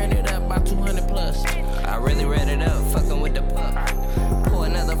really ran it up by 200 plus. I really ran it up, fucking with the pup. Pour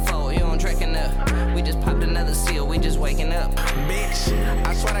another four, you don't drink enough. We just popped another seal, we just waking up. Bitch,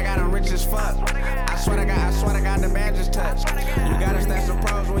 I swear to God I'm rich as fuck. I swear to God the badge is touched. You gotta stash the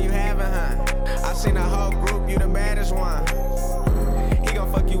pros when you having, huh? I seen the whole group, you the baddest one. He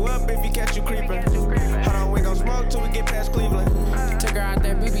gon' fuck you up if he catch you creeping. Hold on, we gon' smoke till we get past Cleveland. Took her out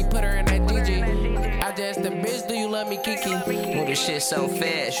there, BB, put her in that DG. I just the bitch, do you love me, Kiki? Move the shit so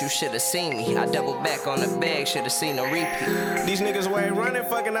fast, you should've seen me. I double back on the bag, should've seen a repeat. These niggas way running,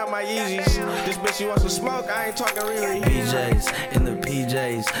 fucking out my Yeezys. This bitch, you want some smoke? I ain't talking Riri. PJs in the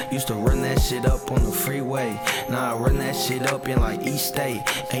PJs, used to run that shit up on the freeway. Now I run that shit up in like East State.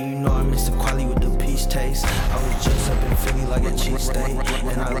 And you know I miss the quality with the peach taste. I was just up in Philly like a cheesesteak.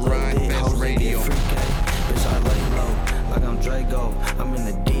 And I loved it, hoes they get freaky. Bitch, I lay low, like I'm Drago. I'm in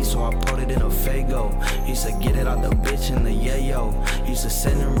the D, so I put it in a Fago. Used to get it out the bitch in the yayo. Used to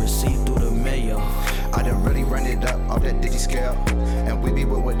send them receipt through the mail. I done really ran it up off that digi scale. And we be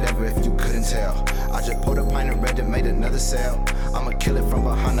with whatever if you couldn't tell. I just pulled a pint of red and made another sale. I'ma kill it from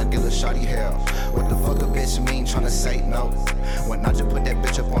behind, I give a shawty hell. What the fuck a bitch mean tryna say no? When I just put that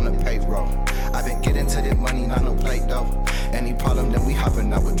bitch up on the payroll. I been getting to that money, not no plate though. Any problem, then we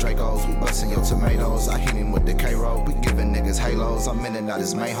hopping out with Dracos. We busting your tomatoes, I hit him with the K-roll. We giving niggas halos, I'm in and out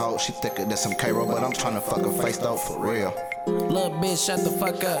his main hoe. She thicker than some K-roll, but I'm tryna fuck her face though, for real. Little bitch, shut the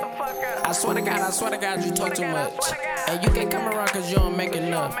fuck up. I swear to God, you talk too much. And you can't come around cause you don't make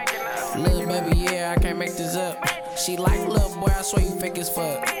enough. Little baby, yeah, I can't make this up. She like, little boy, I swear you fake as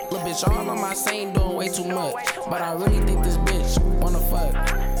fuck. Little bitch, all on my scene doing way too much. But I really think this bitch wanna fuck.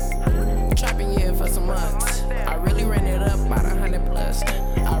 Trapping, yeah, for some months. I really ran it up by 100 plus.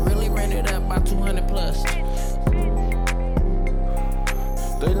 I really ran it up by 200 plus.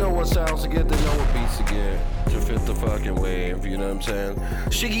 They know what sounds to get, they know what beats to get. To fit the fucking wave, you know what I'm saying?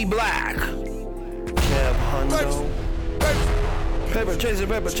 Shiggy Black, Kev Hundo. Paper chaser, I'm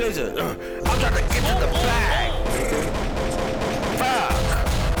trying to get to the bag. Fuck.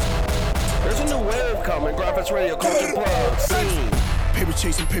 There's a new wave coming, Grindfest Radio, Culture Plug, scene. Paper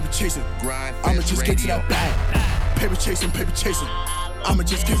chasing. I'ma just get to that bag. Paper chasing. I'ma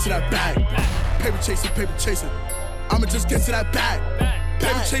just get to that bag. Paper chasing. I'ma just get to that bag.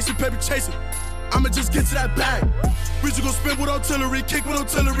 Paper chasing. I'ma just get to that bag. We just gon' spin with artillery, kick with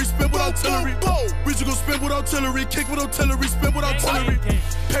artillery, spin with artillery. We just gon' spin with artillery, kick with artillery, spin with artillery.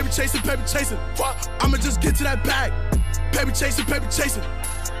 Paper chasing. I'ma just get to that bag. Paper chasing.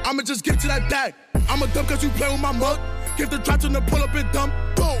 I'ma just get to that bag. I'ma dump cause you play with my mug. Give the drop to the pull up and dump.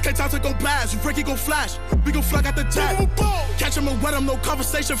 K-Town gon' blast, Ricky gon' flash. We gon' flag out the jack. Catch him and wet him, no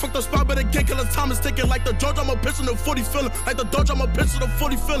conversation. Fuck the spot, but again, killer time is ticking. Like the George, I'm a pitch in the 40 feeling. Like the Dodge, I'm a pitch in the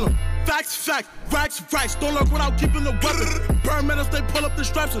 40 feeling. Facts, racks. Don't look without keeping the weapon. Burn metals, they pull up the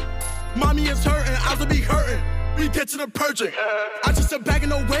straps. Mommy is hurting, I will be hurting. We get to the purging. I just sit back and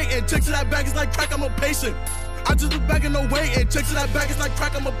no waiting. Chicks to that bag is like crack, I'm a patient. I just sit back and no waiting. Chicks to that bag is like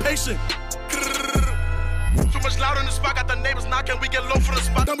crack, I'm a patient. Too much loud in the spot, got the neighbors knocking, we get low for the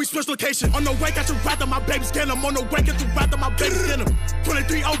spot. Then we switch location. On the way, got your rat on my baby's get him. On the way, get the rat on my baby's get him.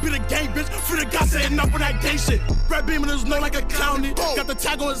 23-0 be the gang, bitch. Free the guy setting up on that gang shit. Red beam in his nose like a clowny. Got the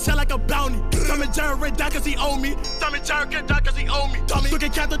tag on his head like a bounty. Tommy Jerry red down cause he owe me. Tommy Jerry get down cause he owe me. Tommy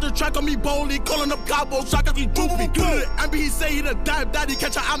looking cat at the track on me boldly. Calling up Cabo, shot cause he droopy. MB he say he the dab daddy.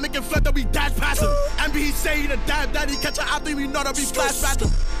 Catch her out making flat that we dash past him. MB he say he the dab daddy. Catch her out think we know that we flash faster.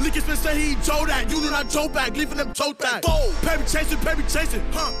 Leakers been say he Joe that. You do not Joe back. Leaving them toe tag. Baby chasing,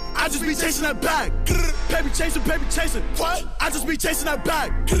 huh? I just be chasing that bag. Baby chasing. What? I just be chasing that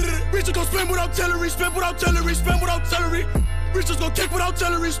bag. We just gon' spin with artillery, spin with artillery, spin with artillery. We just gon' kick with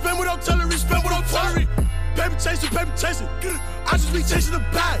artillery, spin with artillery, spin with artillery. Baby chasing. I just be chasing the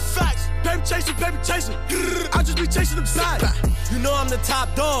bag. Facts. Baby chasing. I just be chasing the bag. You know I'm the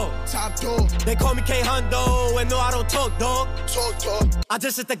top dog. They call me K-Hundo, and no, I don't talk, dog. Talk. I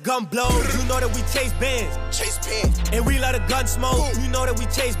just hit the gun blow. You know that we chase bands. And we let a gun smoke. You know that we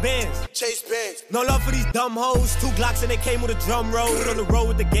chase bands. No love for these dumb hoes. 2 Glocks and they came with a drum roll. On the road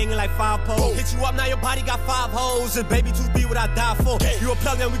with the gang in like 5 poles. Hit you up, now your body got 5 hoes. And baby 2B what I die for. You a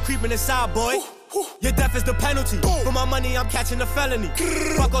plug and we creeping inside, boy. Your death is the penalty. For my money, I'm catching a felony.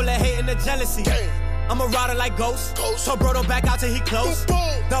 Fuck all that hate and the jealousy. I'm a rider like Ghost. So bro, don't back out till he close.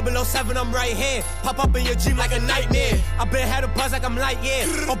 007, I'm right here. Pop up in your Jeep like a nightmare. I been had a buzz like I'm light, yeah.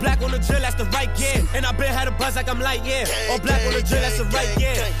 All black on the drill, that's the right gear. And I been had a buzz like I'm light, yeah. All black on the drill, that's the right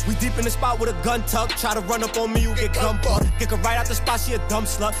gear. We deep in the spot with a gun tuck. Try to run up on me, you get gun buck. Kick her right out the spot, she a dumb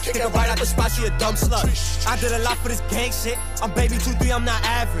slut. Kick her right out the spot, she a dumb slut. I did a lot for this gang shit. I'm baby 2-3, I'm not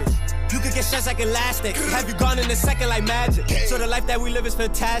average. You could get shots like elastic. Have you gone in a second like magic? So the life that we live is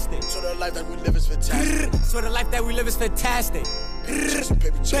fantastic.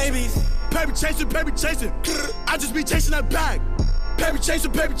 Baby chasing. I just be chasing that bag. Baby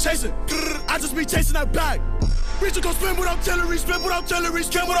chasing. I just be chasing that bag. We just gon' spin with artillery, spin with artillery.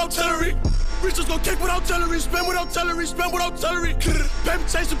 We just gon' kick with artillery, spin with artillery. Baby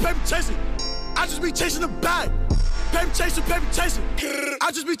chasing. I just be chasing the bag. Baby chasing.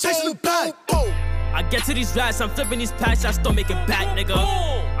 I just be chasing the bag. I get to these rats, I'm flipping these packs, I still make it back, nigga.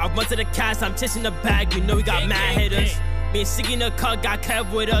 I run to the cast, I'm chasing the bag, you know we got mad hitters. Me and Siggy in the car got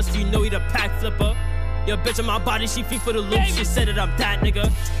Kev with us, you know he the pack flipper. Your bitch on my body, she feet for the loop, she said that I'm that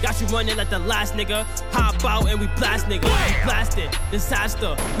nigga. Got you running like the last nigga. Hop out and we blast nigga. We blasting,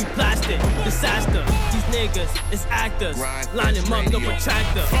 disaster. We blasting, disaster. These niggas is actors. Line them up, no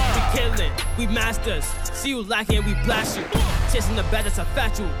protractor. We killing, we masters. See you lacking and we blast you. Chasing the bad, that's a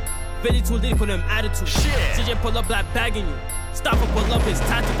factual. Really too lit for them attitude. CJ pull up black bagging you. Stop and pull up his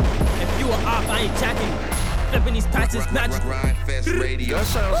tactical. If you a op, I ain't jacking you. Flipping these passes magic. That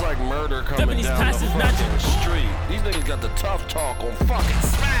sounds like murder coming down the fucking street. These niggas got the tough talk on fucking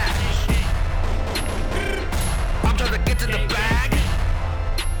smash. I'm trying to get to the bag.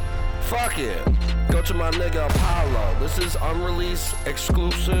 Fuck it. Go to my nigga Apollo. This is unreleased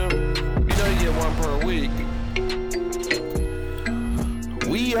exclusive. You know you get one per week.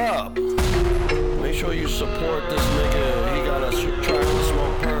 We up. Make sure you support this nigga. He got a track with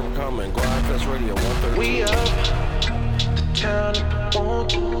Smoke Perp coming. Grindfest Radio 113. We up. The town if I want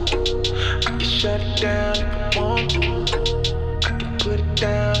to. I can shut it down if I want to. I can put it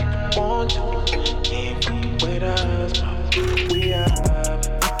down if I want to. You ain't fucking with us. We up.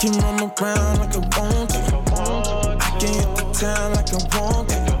 I can run around like I want to. I can hit the town like I want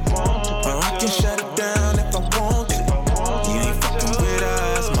to. Or I can shut it down if I want to. You ain't fucking with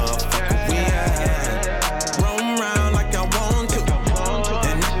us, motherfucker. We out. Roam around like I want to.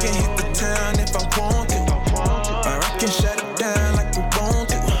 And I can hit the town if I want to. Or I can shut it down like I want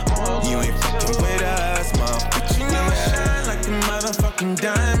to. You ain't fucking with us, motherfucker. You know I shine like a motherfucking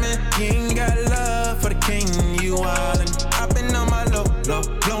diamond. You ain't got love for the king, you wildin'. I've been on my low,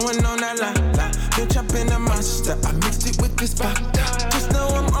 blowing on that line. Bitch, I've been a monster. I mixed it with this vodka. Just know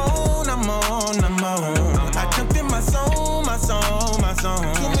I'm on. I jumped in my zone.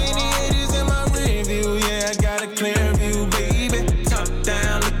 Too many haters in my review. Yeah, I got a clear view, baby. Top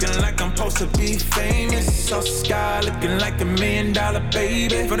down, looking like I'm supposed to be famous. off the sky, looking like $1 million,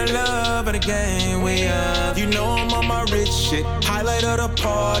 baby. For the love of the game, we up. You know I'm on my rich shit, highlight of the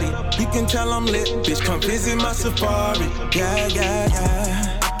party. You can tell I'm lit, bitch, come visit my safari. Yeah, yeah,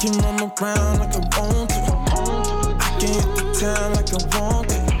 yeah. I can run around like I want to. I can hit the town like I want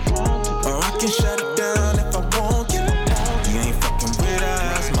to. Or I can shut it down if I want to. You ain't fucking with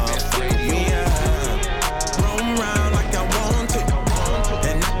us, motherfucker, we out. Roam around like I want to.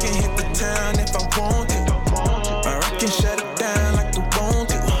 And I can hit the town if I want to. Or I can shut it down like I want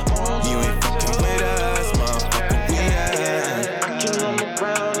to. You ain't fucking with us, motherfucker, we out. I can roam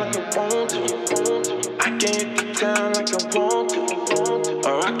around like I want to. I can hit the town like I want to.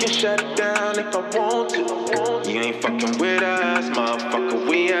 Or I can shut it down if I want to. You ain't fucking with us, motherfucker,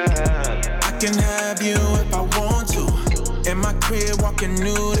 we out. I can have you if I want to. In my crib, walking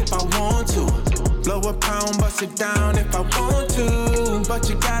nude if I want to. Blow a pound, bust it down if I want to. But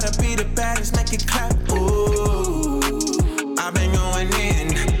you gotta be the baddest, make it clap, ooh. I've been going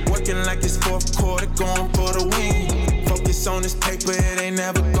in, working like it's fourth quarter, going for the win. Focus on this paper, it ain't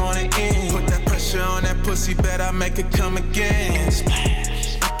never gonna end. Put that pressure on that pussy, bet I make it come again.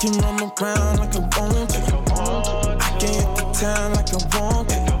 I can run around like I want to. I can hit the town like I want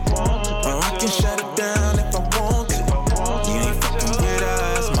to. Or I can shut it down if I want to. You ain't fucking with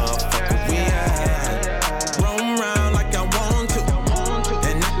us, motherfucker, we out. Roam around like I want to.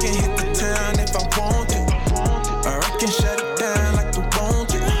 And I can hit the town if I want to. Or I can shut it down like I want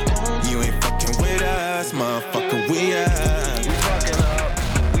to. You ain't fucking with us, motherfucker, we out. We fucking up.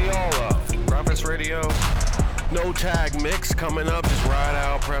 We all up. Graphics Radio. No tag mix coming up. Just ride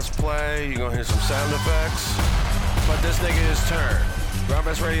out, press play. You're gonna hear some sound effects. But this nigga is turned.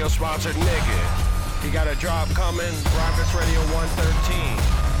 Graphics Radio sponsored nigga. He got a drop coming. Graphics Radio 113.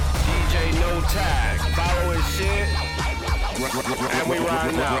 DJ No Tag. Follow his shit. And we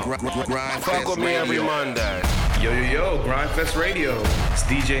ride now. Fuck with me every Monday. Yo, yo, yo, Grindfest Radio. It's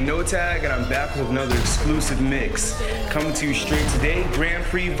DJ No Tag, and I'm back with another exclusive mix. Coming to you straight today, Grand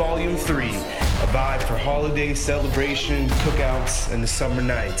Prix Volume 3. A vibe for holiday celebration, cookouts, and the summer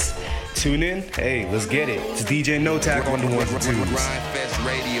nights. Tune in. Hey, let's get it. It's DJ No Tag on the ones and twos. Grindfest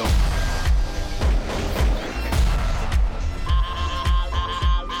Radio.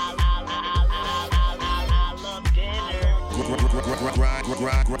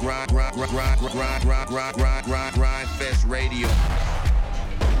 Grindfest Radio.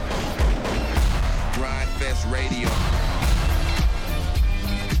 Grindfest Radio.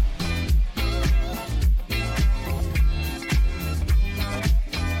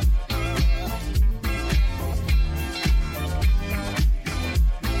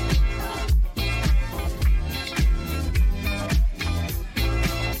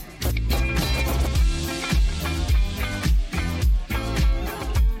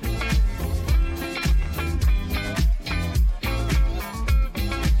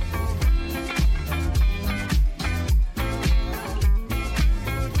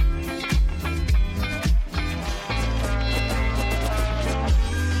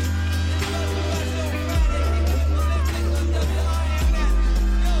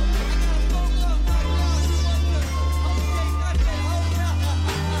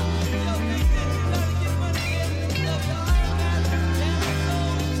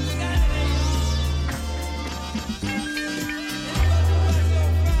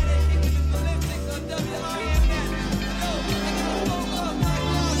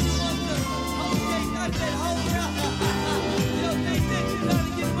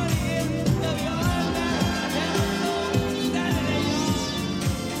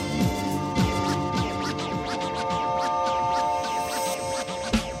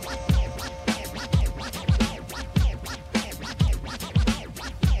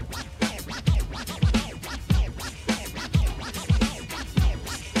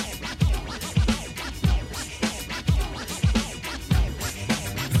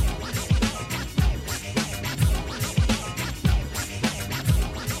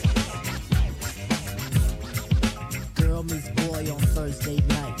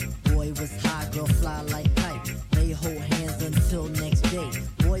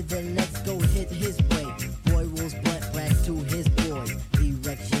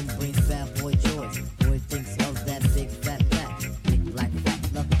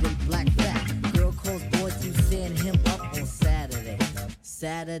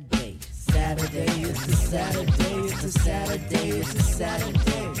 Saturday, it's a Saturday, it's a Saturday, it's a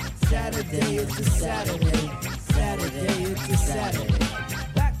Saturday, Saturday, it's a Saturday, Saturday, it's a Saturday.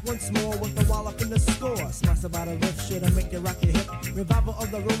 Back once more with the wall up in the score. Sponsored by the riff, should I make you rock your hip? Revival of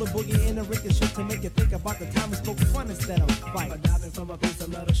the roller boogie in a ricochet to make you think about the time we spoke fun instead of fight. But diving from a piece of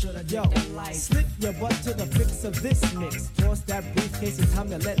metal, should I yo, slip your butt to the fix of this mix. Toss that briefcase, it's time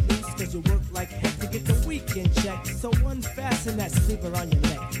to let loose, cause you work like heck to get the weekend check. So unfasten that sleeper on your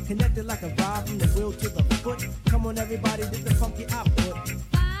neck. Connected like a vibe from the wheel to the foot. Come on everybody, get the funky output.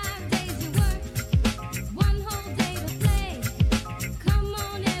 5 days you work, 1 whole day to play. Come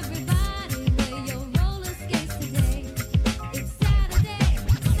on everybody, wear your roller skates today. It's Saturday,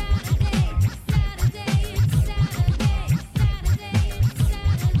 Saturday, Saturday, it's Saturday, Saturday, it's Saturday, Saturday, it's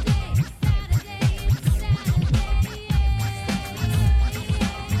Saturday,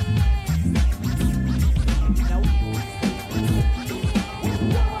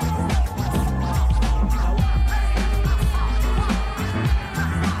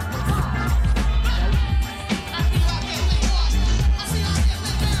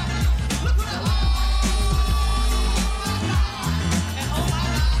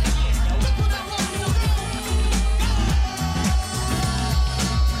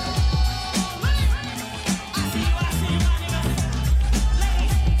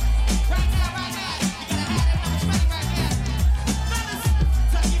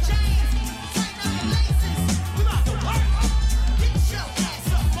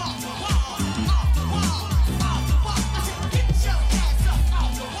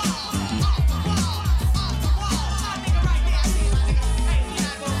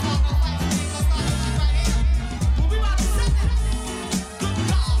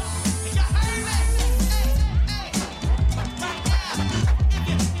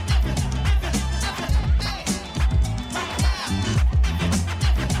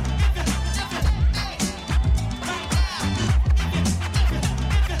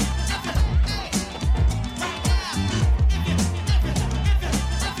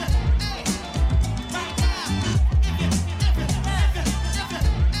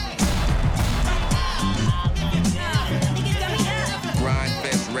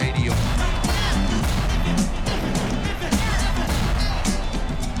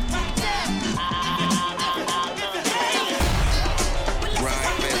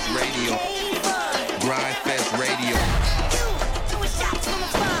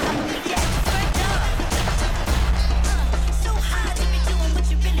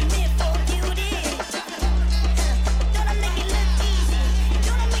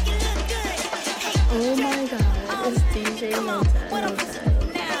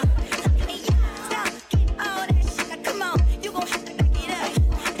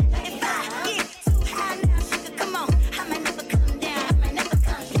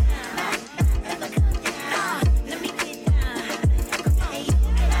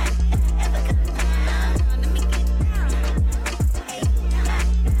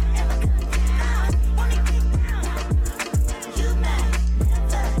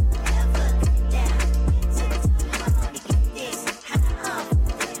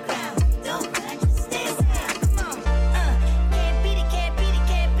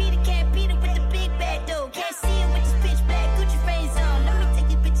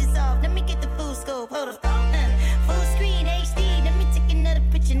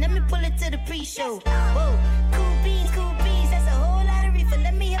 pre-show. Whoa, cool beans, that's a whole lot of reefer.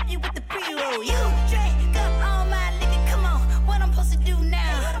 Let me help you with the pre-roll. You drink up all my liquor, come on. What I'm supposed to do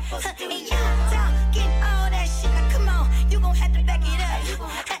now? And you talking all that shit, now come on. You gon' have to back it up.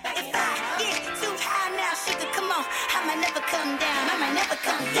 If I get too high now, sugar, come on. I might never come down. I might never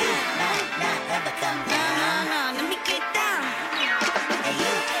come down. Not ever come down. No, let me get down. And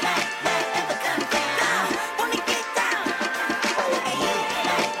you might ever come down. Wanna get down. And you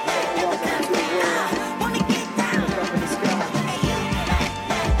might ever come down. Wanna get down. And you might ever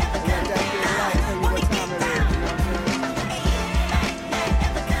come down. Wanna get down. And you might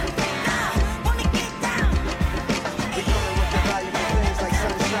ever come down. Wanna get down. We coming with the valuable things like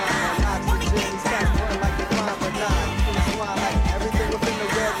sunshine, oxygen. These cats run like they fine, but nah. Full of swine like everything within the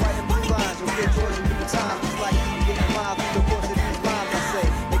red, white, and blue lines. You'll get yours in due time. It's like you getting mine through the course of these rhymes. I say,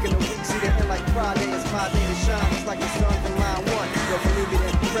 making the week see the end like Friday. It's my day to shine. It's like the sun from line one. Don't believe me,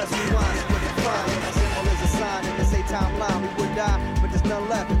 then press rewind. It's what you find. As simple as a sign in the same timeline. We would die, but there's none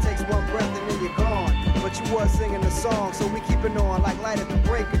left. It takes one breath and then you're gone. But you was singing the song, so we keep it on like light at the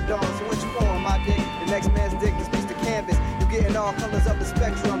break of dawn. So what you on, my dick? The next man's dick is piece of canvas. You getting all colors of the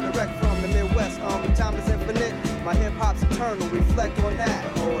spectrum, direct from the Midwest. Time is infinite. My hip hop's eternal. Reflect on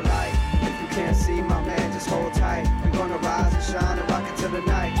that whole life. If you can't see, my man, just hold tight. We're gonna rise and shine and rock it till the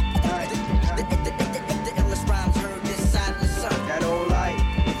night. The illest rhymes heard this side of the sun. That old light.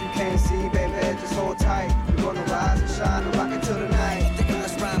 If you can't see, baby, just hold tight. We're gonna rise and shine and rock it till the night. The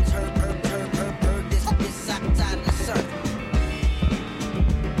illest rhymes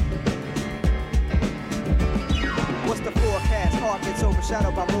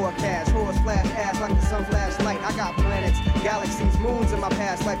in my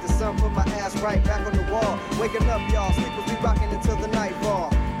past life. The sun put my ass right back on the wall. Waking up, y'all, sleepers be rocking until the nightfall.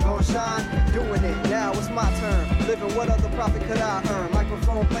 Gonna shine, doing it, now it's my turn. Living, what other profit could I earn?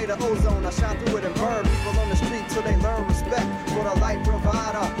 Microphone play the ozone, I shine through it and burn people on the street till they learn respect for the light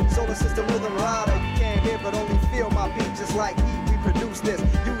provider. Solar system rhythm rider, you can't hear but only feel my beat. Just like heat, we produce this,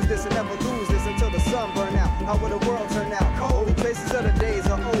 use this and never lose this until the sun burn out. How will the world turn out? Cold, traces of the days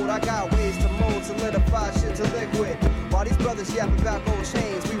are old. I got ways to mold, solidify shit to liquid. While these brothers yapping about gold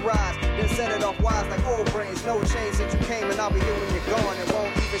chains, we rise, then set it off wise like old brains. No change since you came and I'll be here when you're gone. And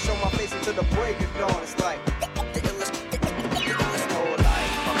won't even show my face until the break of dawn. It's like the illest whole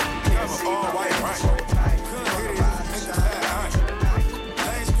life. All white, right?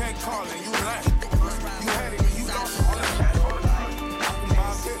 Lanes can't call it, you lying. You had it and you lost all that.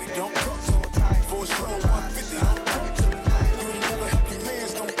 Don't talk to me. For sure, 150, don't talk to me. You ain't never help your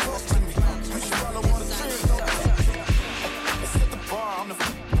mans, don't talk to me. You should follow all the trends, don't talk to me. Let's set the bar, I'm the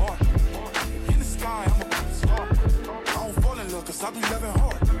bar. In the sky, I'm a star. I don't fall in love, cause I be loving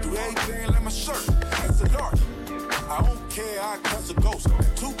hard. Do everything like my shirt, it's a large. I don't care, I catch a ghost.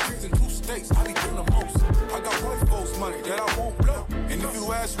 2 kids in 2 states, I be doing the most. I got white folks' money that I won't blow. And if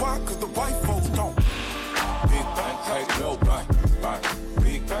you ask why, cause the white folks don't. Big bank, take little bank, bank.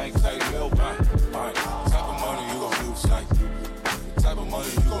 Big bank, take little bank, bank. Type of money you gon' use, like. Type of money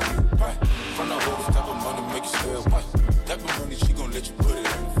you gon' use, bank. From the hood, type of money make you stay white. Type of money she gon' let you put it in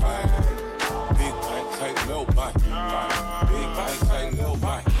the bank. Big bank, take little bank, bank. Big bank, take little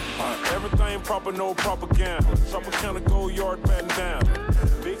bank. Everything proper, no propaganda. Tropicana go yard batting down.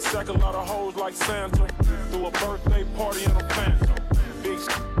 Big sack, a lot of hoes like Santa. Threw a birthday party in a phantom. Big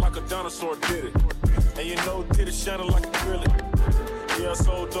like a dinosaur did it. And you know, did it shining like a acrylic. Yeah,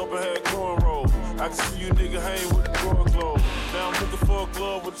 so dope and had cornrow. I can see you nigga hang with the door clothes. Now I'm looking for a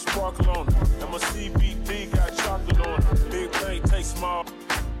glove with a sparkle on it. And my CBD got chocolate on it. Big bank, take small.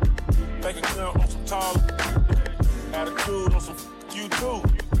 Bank account on some tall. Attitude on some you too.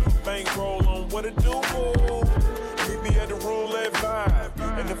 Bank roll on what it do, boo. Meet me at the roulette vibe.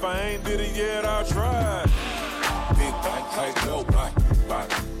 And if I ain't did it yet, I'll try. Big bank, take little bank, bank.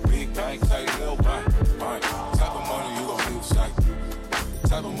 Big bank, take little bank, bank. Type of money you gon' use, like.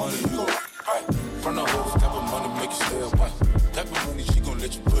 Type of money you gon' bank. From the hoes, type of money make you stay away. Type of money she gon'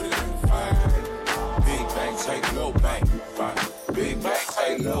 let you put it in the bank. Big bank, take little bank, bank. Big bank,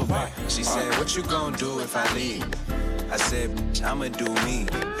 take little bank. She said, what you gon' do if I leave? I said, I'ma do me.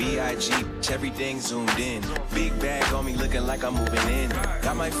 B.I.G. everything zoomed in. Big bag on me looking like I'm moving in.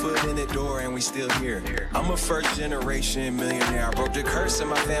 Got my foot in the door and we still here. I'm a first generation millionaire. I broke the curse in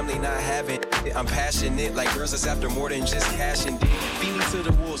my family not having it. I'm passionate like girls that's after more than just cash and dick. Feed me to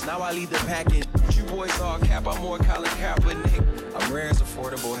the wolves, now I lead the package. You boys all cap, I'm more college cap, but Nick, I'm rare as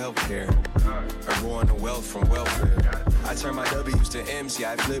affordable healthcare. I'm growing the wealth from welfare. I turn my W's to M's,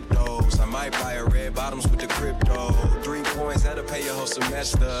 yeah, I flip those. I might buy a red bottoms with the crypto. 3 points, that'll pay your whole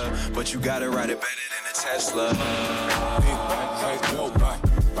semester. But you gotta ride it better than a Tesla. Big bank, take little bank,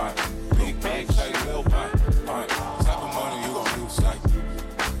 bank. Big bank, take little bank, bank. Type of money you gon' use, like.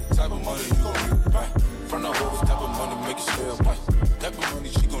 Type of money you gon' use, bank. From the hoes, type of money make you stay away. Type of money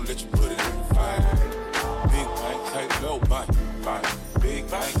she gon' let you put it in the bank. Big bank, take little bank, bank. Big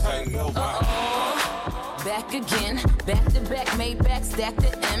bank, take little bank. Back again, back to back, made back, stack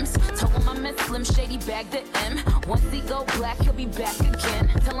the M's. Told him I met Slim Shady, bag the M. Once he go black, he'll be back again.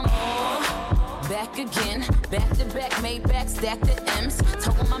 Tell him, back again, back to back, made back, stack the M's.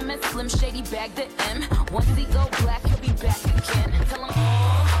 Told him I met Slim Shady, bag the M. Once he go black, he'll be back again. Tell him,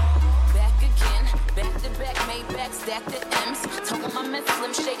 back again, back to back, made back, stack the M's. Told him I met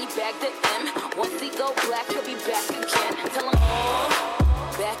Slim Shady, bag the M. Once he go black, he'll be back again. Tell him,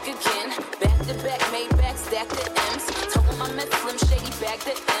 back again, back to back, made back, stack the M's. Told him I met Slim Shady, bag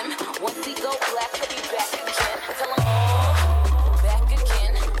the M. Once he go black, he'll be back again. Tell him, back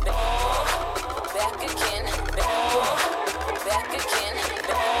again, back again, back again, back again,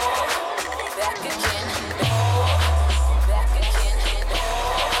 back again, back again.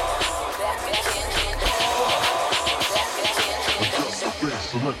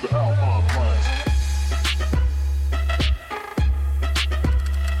 Select the Alpine flags.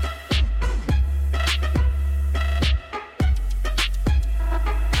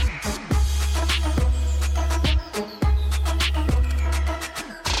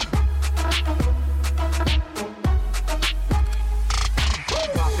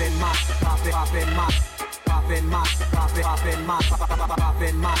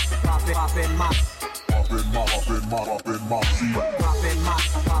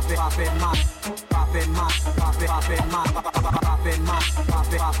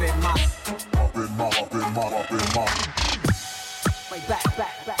 right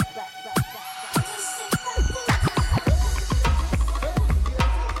back.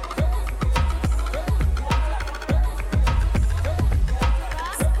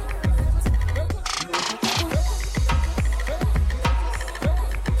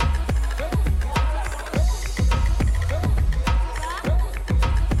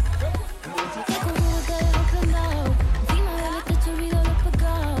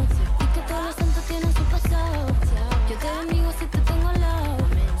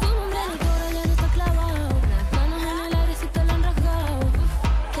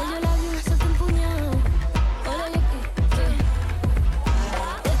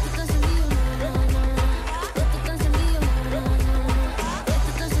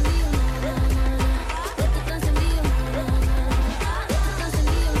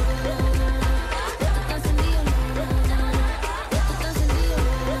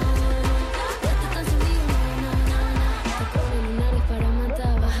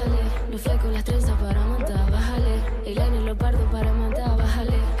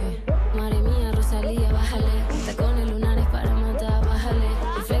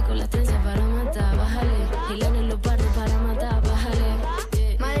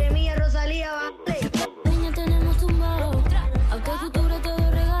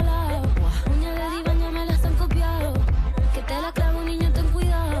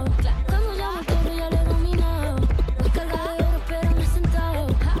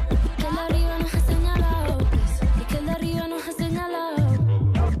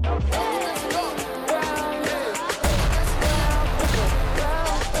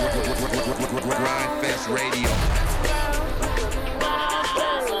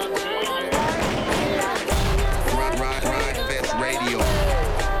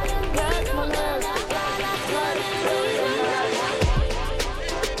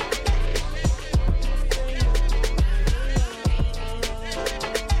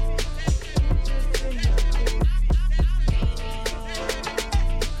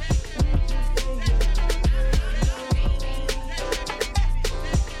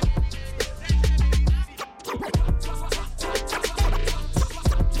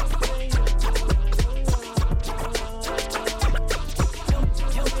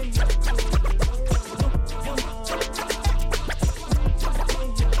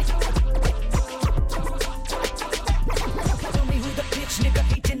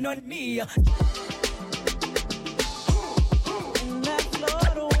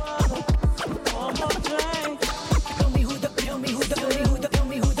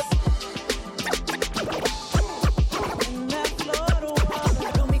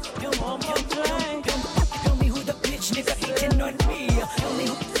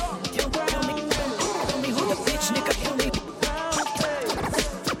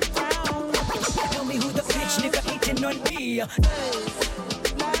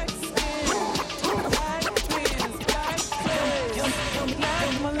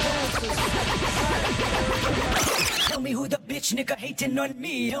 On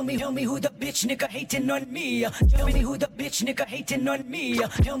me. Tell me who the bitch nigga hating on me. Tell me who the bitch nigga hating on me.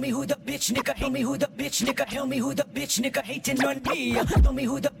 Tell me who the bitch nigga. Tell me who the bitch nigga. Tell me who the bitch nigga hating on me. Tell me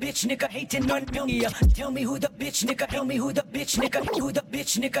who the bitch nigga hating on me. Tell me who the bitch nigga. Tell me who the bitch nigga. Who the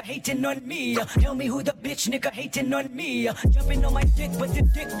bitch nigga hating on me. Tell me who the bitch nigga hating on me. Jumping on my dick, but the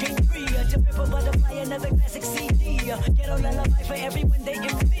dick ain't free. Jumping for butterfly, another classic CD. Get a lullaby for everyone they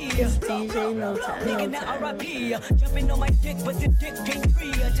can see. DJ No Time. Nigga now R.I.P. Jumping on my dick, but the dick ain't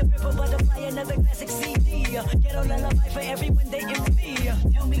free. Jumping for butterfly, another classic CD. Get a lullaby for everyone they can see.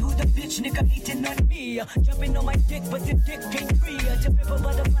 Tell me who the bitch nigga hating on me. Jumping on my dick, but the dick ain't free. Jumping for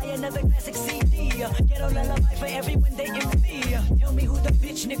butterfly, another classic CD. Get a lullaby for everyone they can see. Tell me who the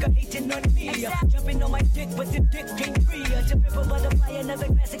bitch nigga hating on me. Jumping on my dick, but the dick ain't free. Jumping for butterfly, another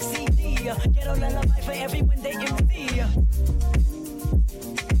classic CD. Get a lullaby for everyone they can see.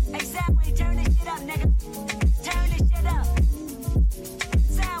 Exactly, turn this shit up, nigga. Turn this shit up.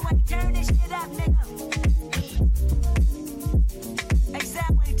 Soundwave, turn this shit up, nigga.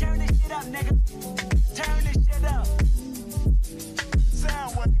 Exactly, turn this shit up, nigga. Turn this shit up.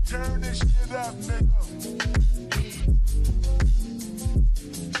 Soundwave, turn this shit up, nigga.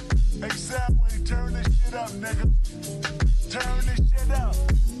 Exactly, turn this shit up, nigga. Turn this shit up.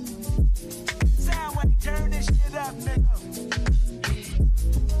 Soundwave, turn this shit up.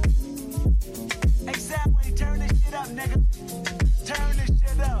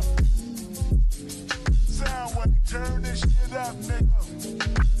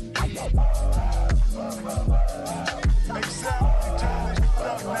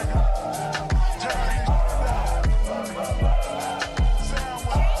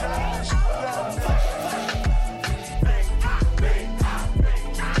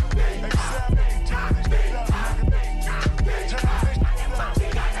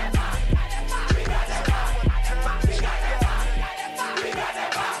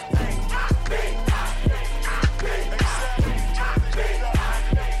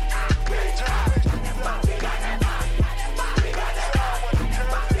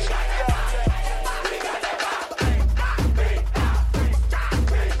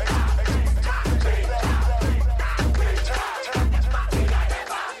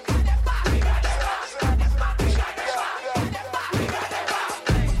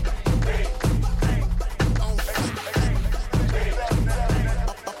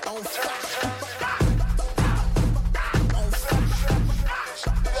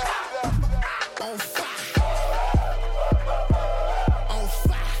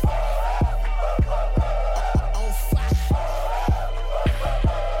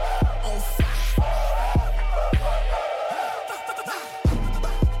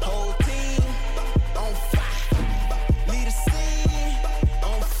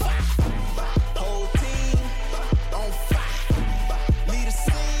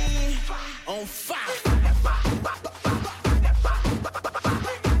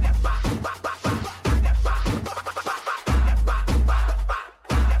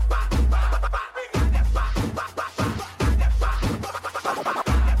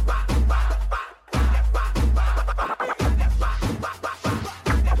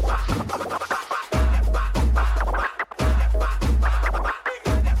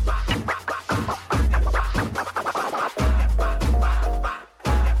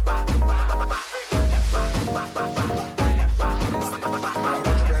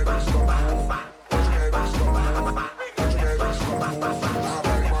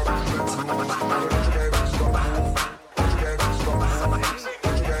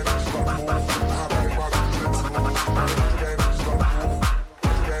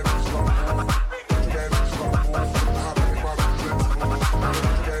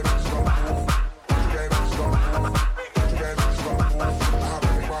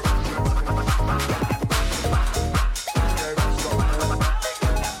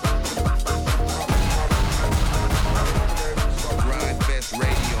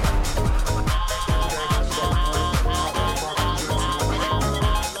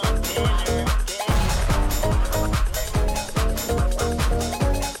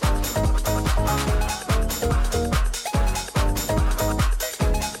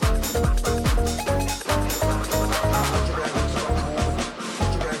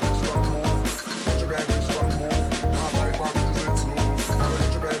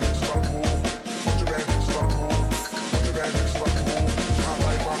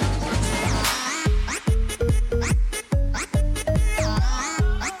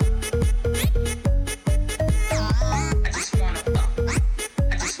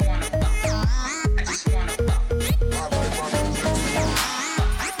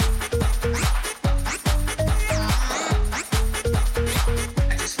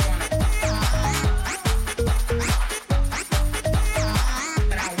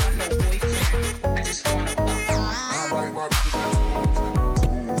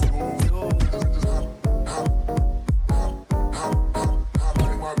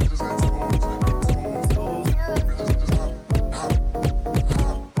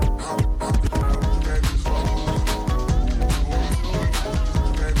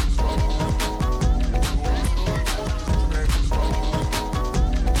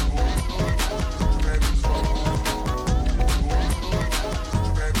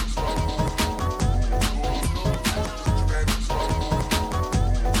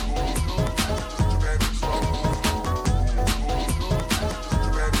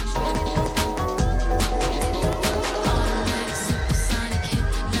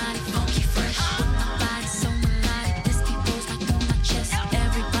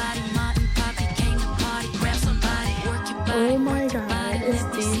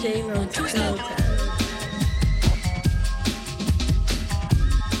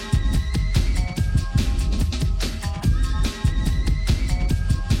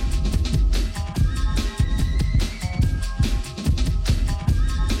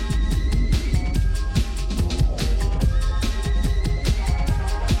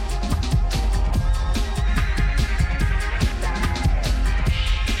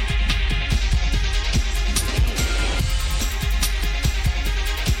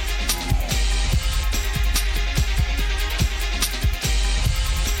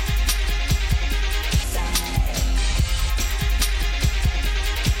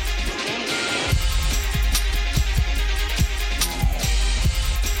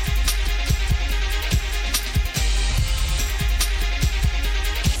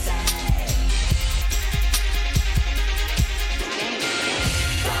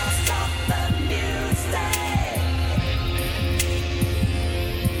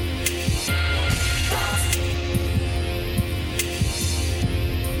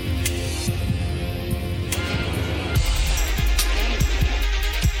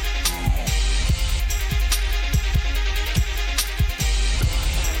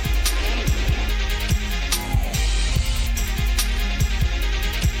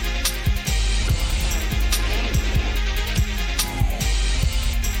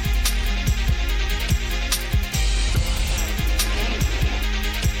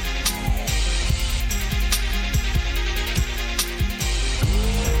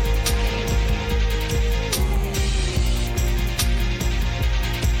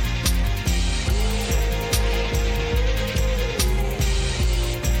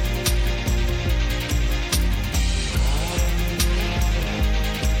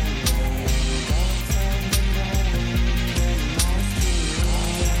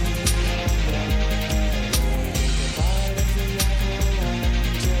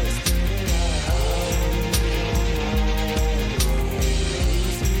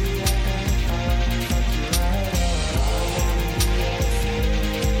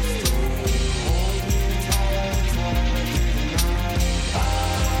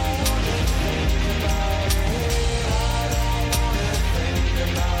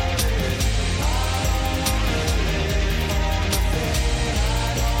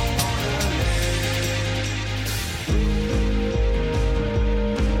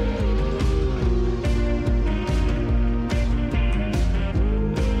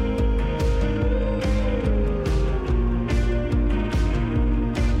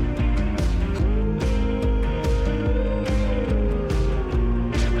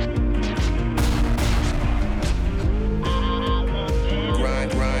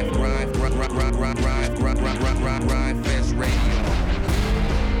 Grindfest Radio.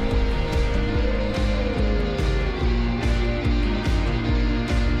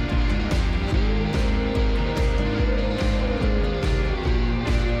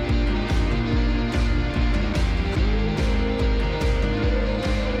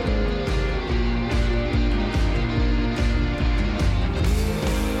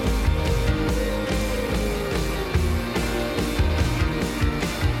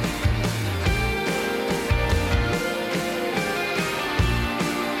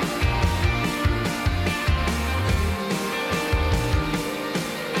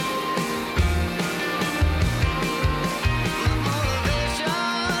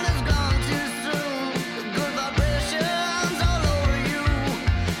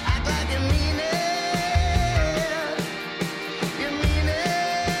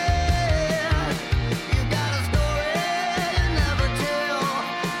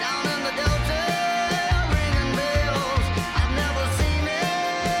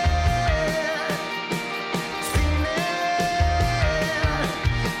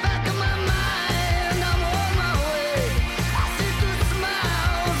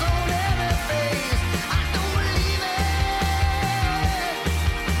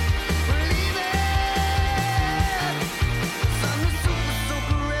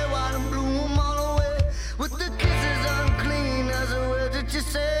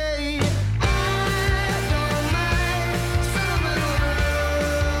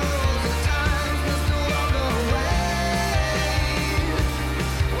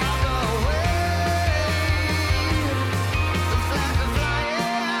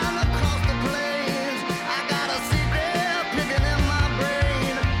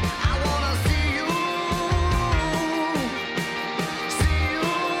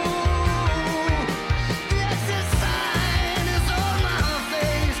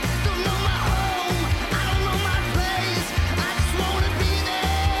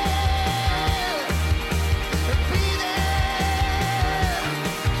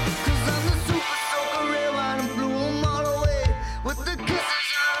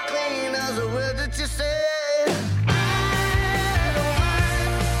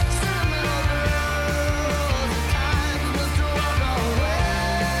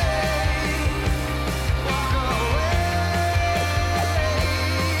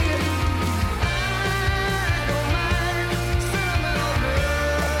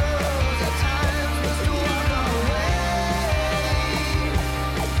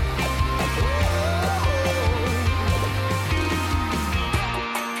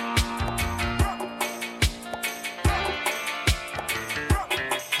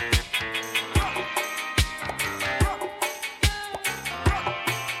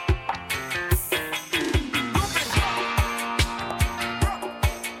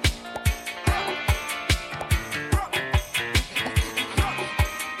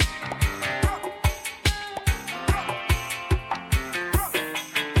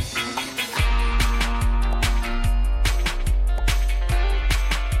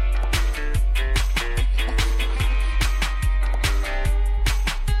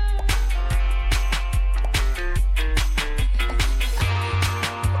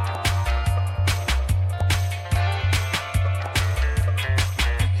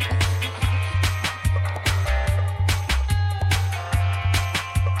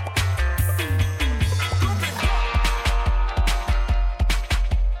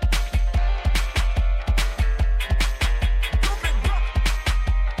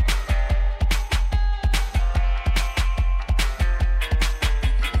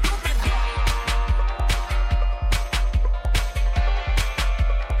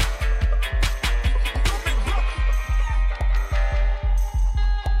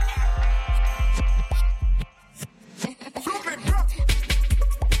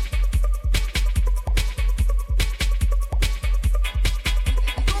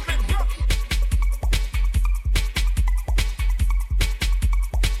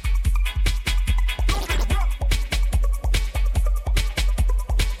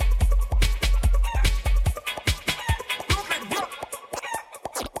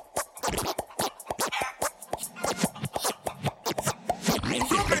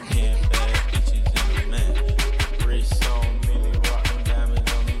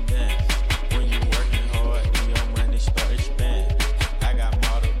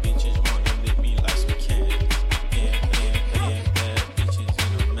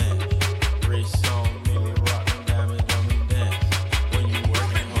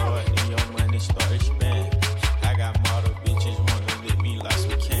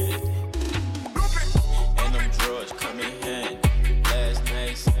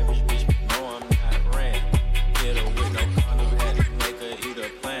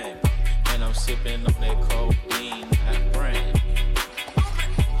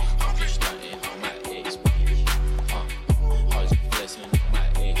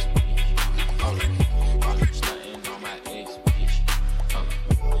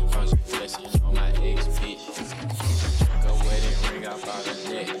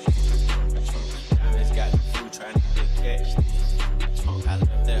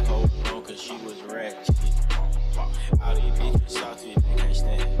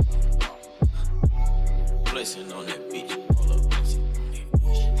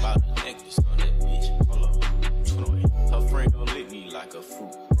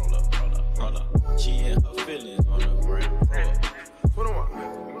 Hold up, she in her feelings on the brand. Put on my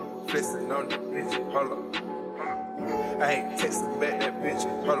flexing on the bitch. Hold up. I ain't texting back that bitch.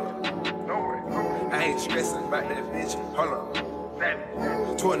 Hold up. I ain't stressing about that bitch. Hold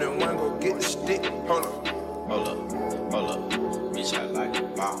up. 21 go get the stick. Hold up. Hold up, hold up. Bitch, I like to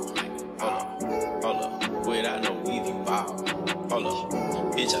ball. Hold up. Without no easy ball. Hold up.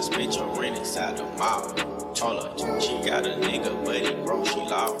 Bitch, I spent your rent inside the mall. Hold up. She got a nigga, but he broke, she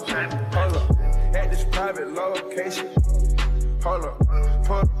lost. Hold up. At this private location. Hold up.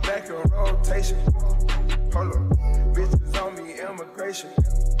 Put her back in rotation. Hold up. Bitches on me, immigration.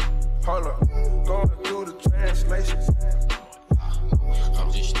 Hold up. Going through the translations.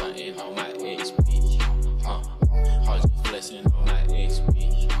 I'm just stunting on my ex, bitch. I'm just flexing on my ex,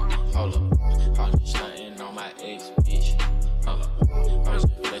 bitch. Hold up. I'm just stunting on my ex, bitch. Hold up. I'm just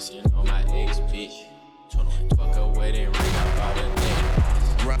flexing on my ex, bitch. Fuck a wedding ring, I bought a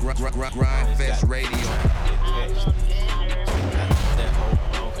neck. Grind Fest Radio. That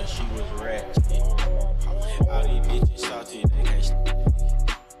hoe on cause she was ratchet. All these bitches salty, they can't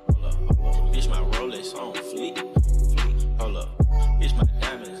hold up. Bitch, my Rolex on fleek. Hold up. Bitch, my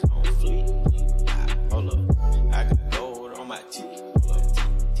diamonds on fleek. Hold up. I got gold on my teeth.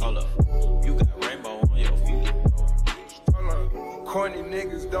 Hold up. You got rainbow on your feet. Hold up. Corny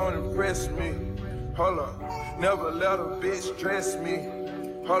niggas don't impress me. Hold up. Never let a bitch dress me.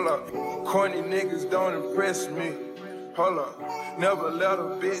 Hold up. Corny niggas don't impress me. Hold up. Never let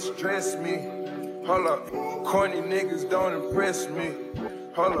a bitch dress me. Hold up. Corny niggas don't impress me.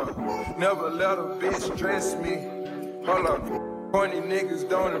 Hold up. Never let a bitch dress me. Hold up. Corny niggas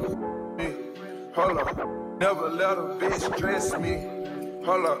don't impress me. Hold up. Never let a bitch dress me.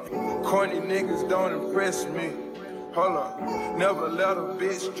 Hold up. Corny niggas don't impress me. Hold up. Never let a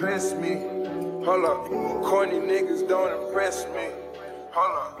bitch dress me. Hold up. Corny niggas don't impress me.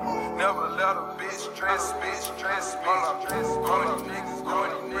 Hold up. Never let a bitch dress me. Hold up. Corny niggas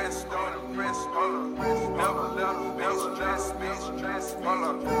don't impress, don't impress. Hold up. Never let a bitch dress me. Hold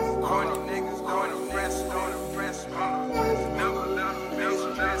up. Corny niggas don't impress, don't impress. Hold up. Never let a bitch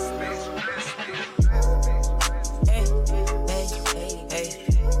dress me.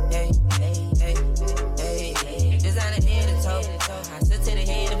 Designer head to toe. I sit to the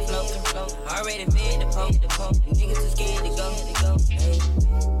head and float. Already fed the poke. Niggas too scared to go.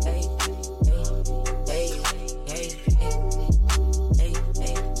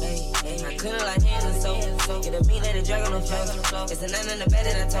 I couldn't like hands and soap. Get a meat, let it drag on the floor. It's a nine in the bed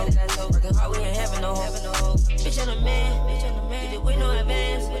that I told. Working hard, we ain't having no hope. Bitch, I'm the man. Did it with no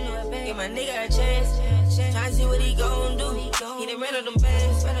advance. Give my nigga a chance. Tryna see what he gon' do. He done ran up them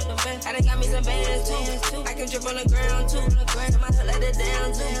bands. I done got me some bands too. I can trip on the ground too. I might have let it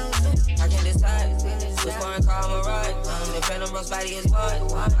down too. I can't decide. Which one car I'ma ride? The Phantom Rose body is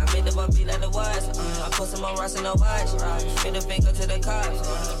what? I made the bumpy like the watch. I put some on Ross and no watch. Middle finger to the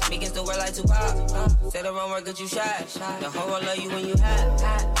cops. Begins to wear like Tupac. Say the wrong word, get you shot. The whole world love you when you hot.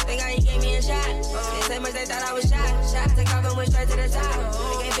 Think how he gave me a shot. They say much they thought I was shot. Take off and went straight to the top.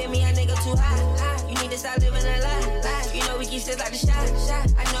 They can't fit me, a nigga too hot. You need to stop living a lie. You know we keep shit like the shot.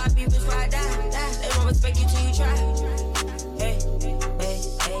 I know I be rich before I die. They won't respect you till you try. Hey, hey,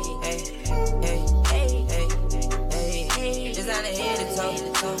 hey, hey, hey, hey. Designer head to toe.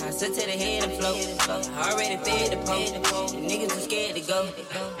 I sit to the head and float. I already fed the poke. Niggas too scared to go.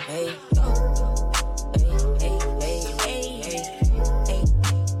 Hey,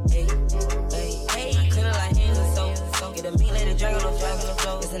 I couldn't like hands and soap. Get a meat, let it drag on the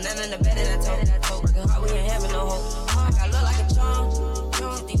floor. It's a nine in the bed that I told. Working hard, we ain't having no hope. I got look like a charm.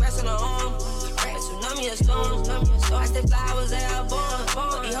 50 racks on the arm. Tsunami a storm. I stay fly, I was there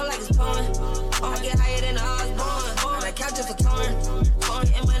born. He hold like it's pouring. I get higher than the Osborne. On the couch just for torn.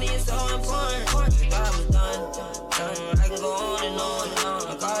 And money is so important. The job is done. I can go on and on.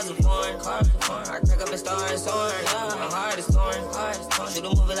 My cars are foreign. I crack up and start soaring. My heart is torn. Shoot a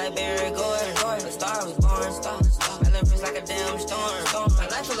movie like Barry Gordon. The star was born. Smelling fresh like a damn storm. My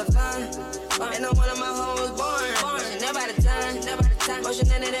life full of fun. And I'm one of my hoes born. Motion never out of time. Motion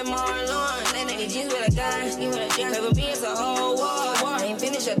none of them more alarm. They nigga jeans with a gun. Play with me, it's a whole war. I ain't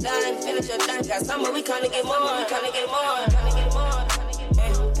finished or done. Got summer, we come to get more.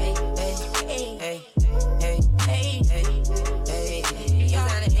 Hey.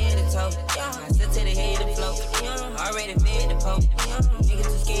 Designer head to toe. I sit to the head and float. Already fed the poke. Niggas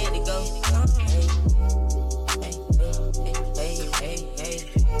too scared to go.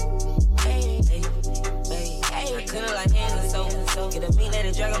 I couldn't like hands and soap. Get a meat, let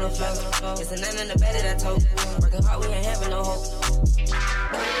it drag on the floor. It's a nine in the bed that I told. Working hard, we ain't having no hope.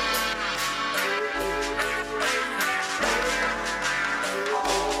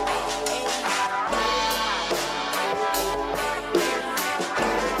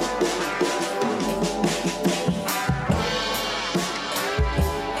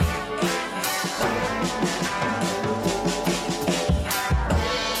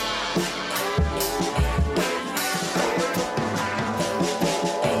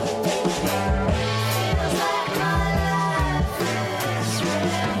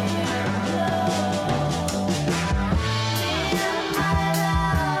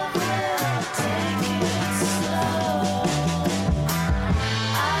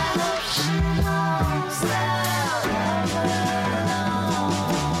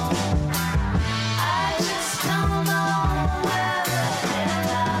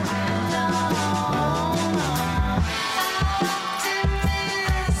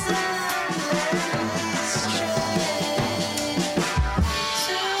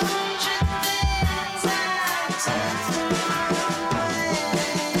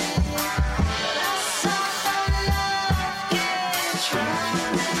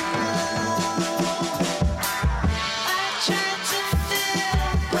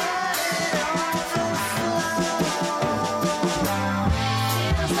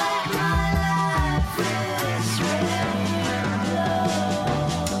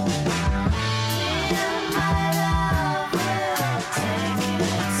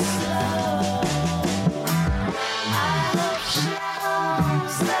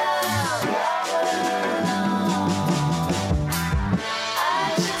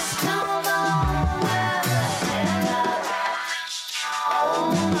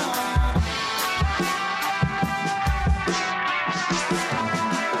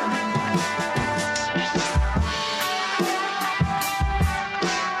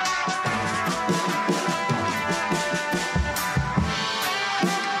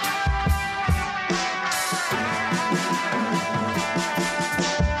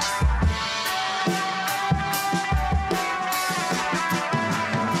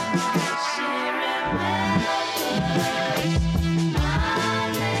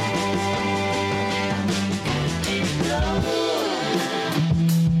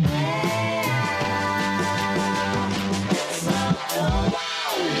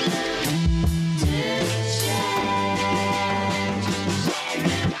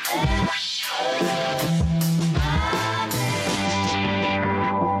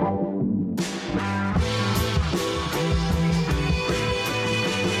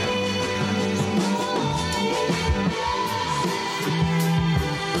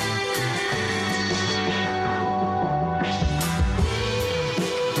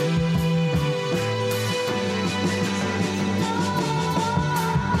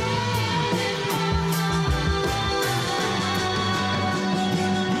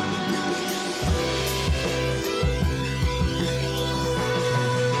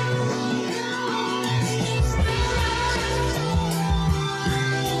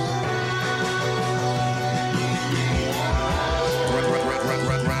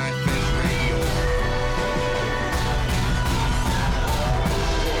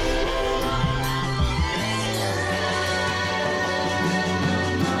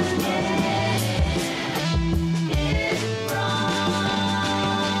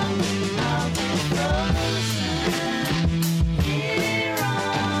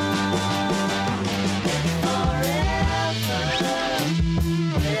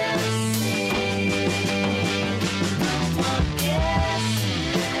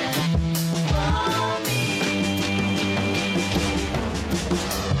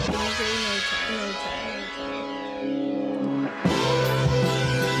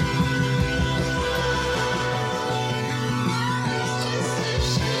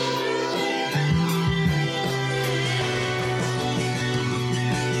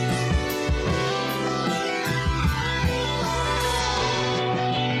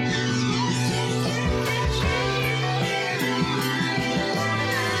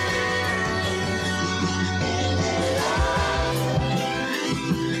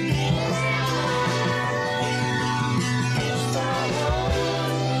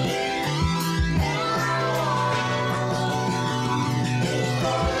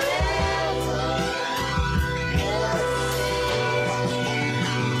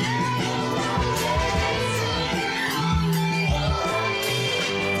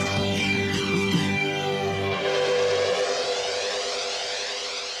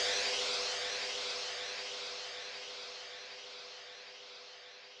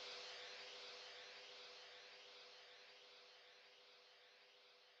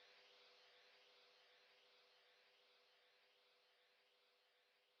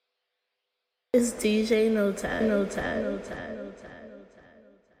 It's DJ No Tag.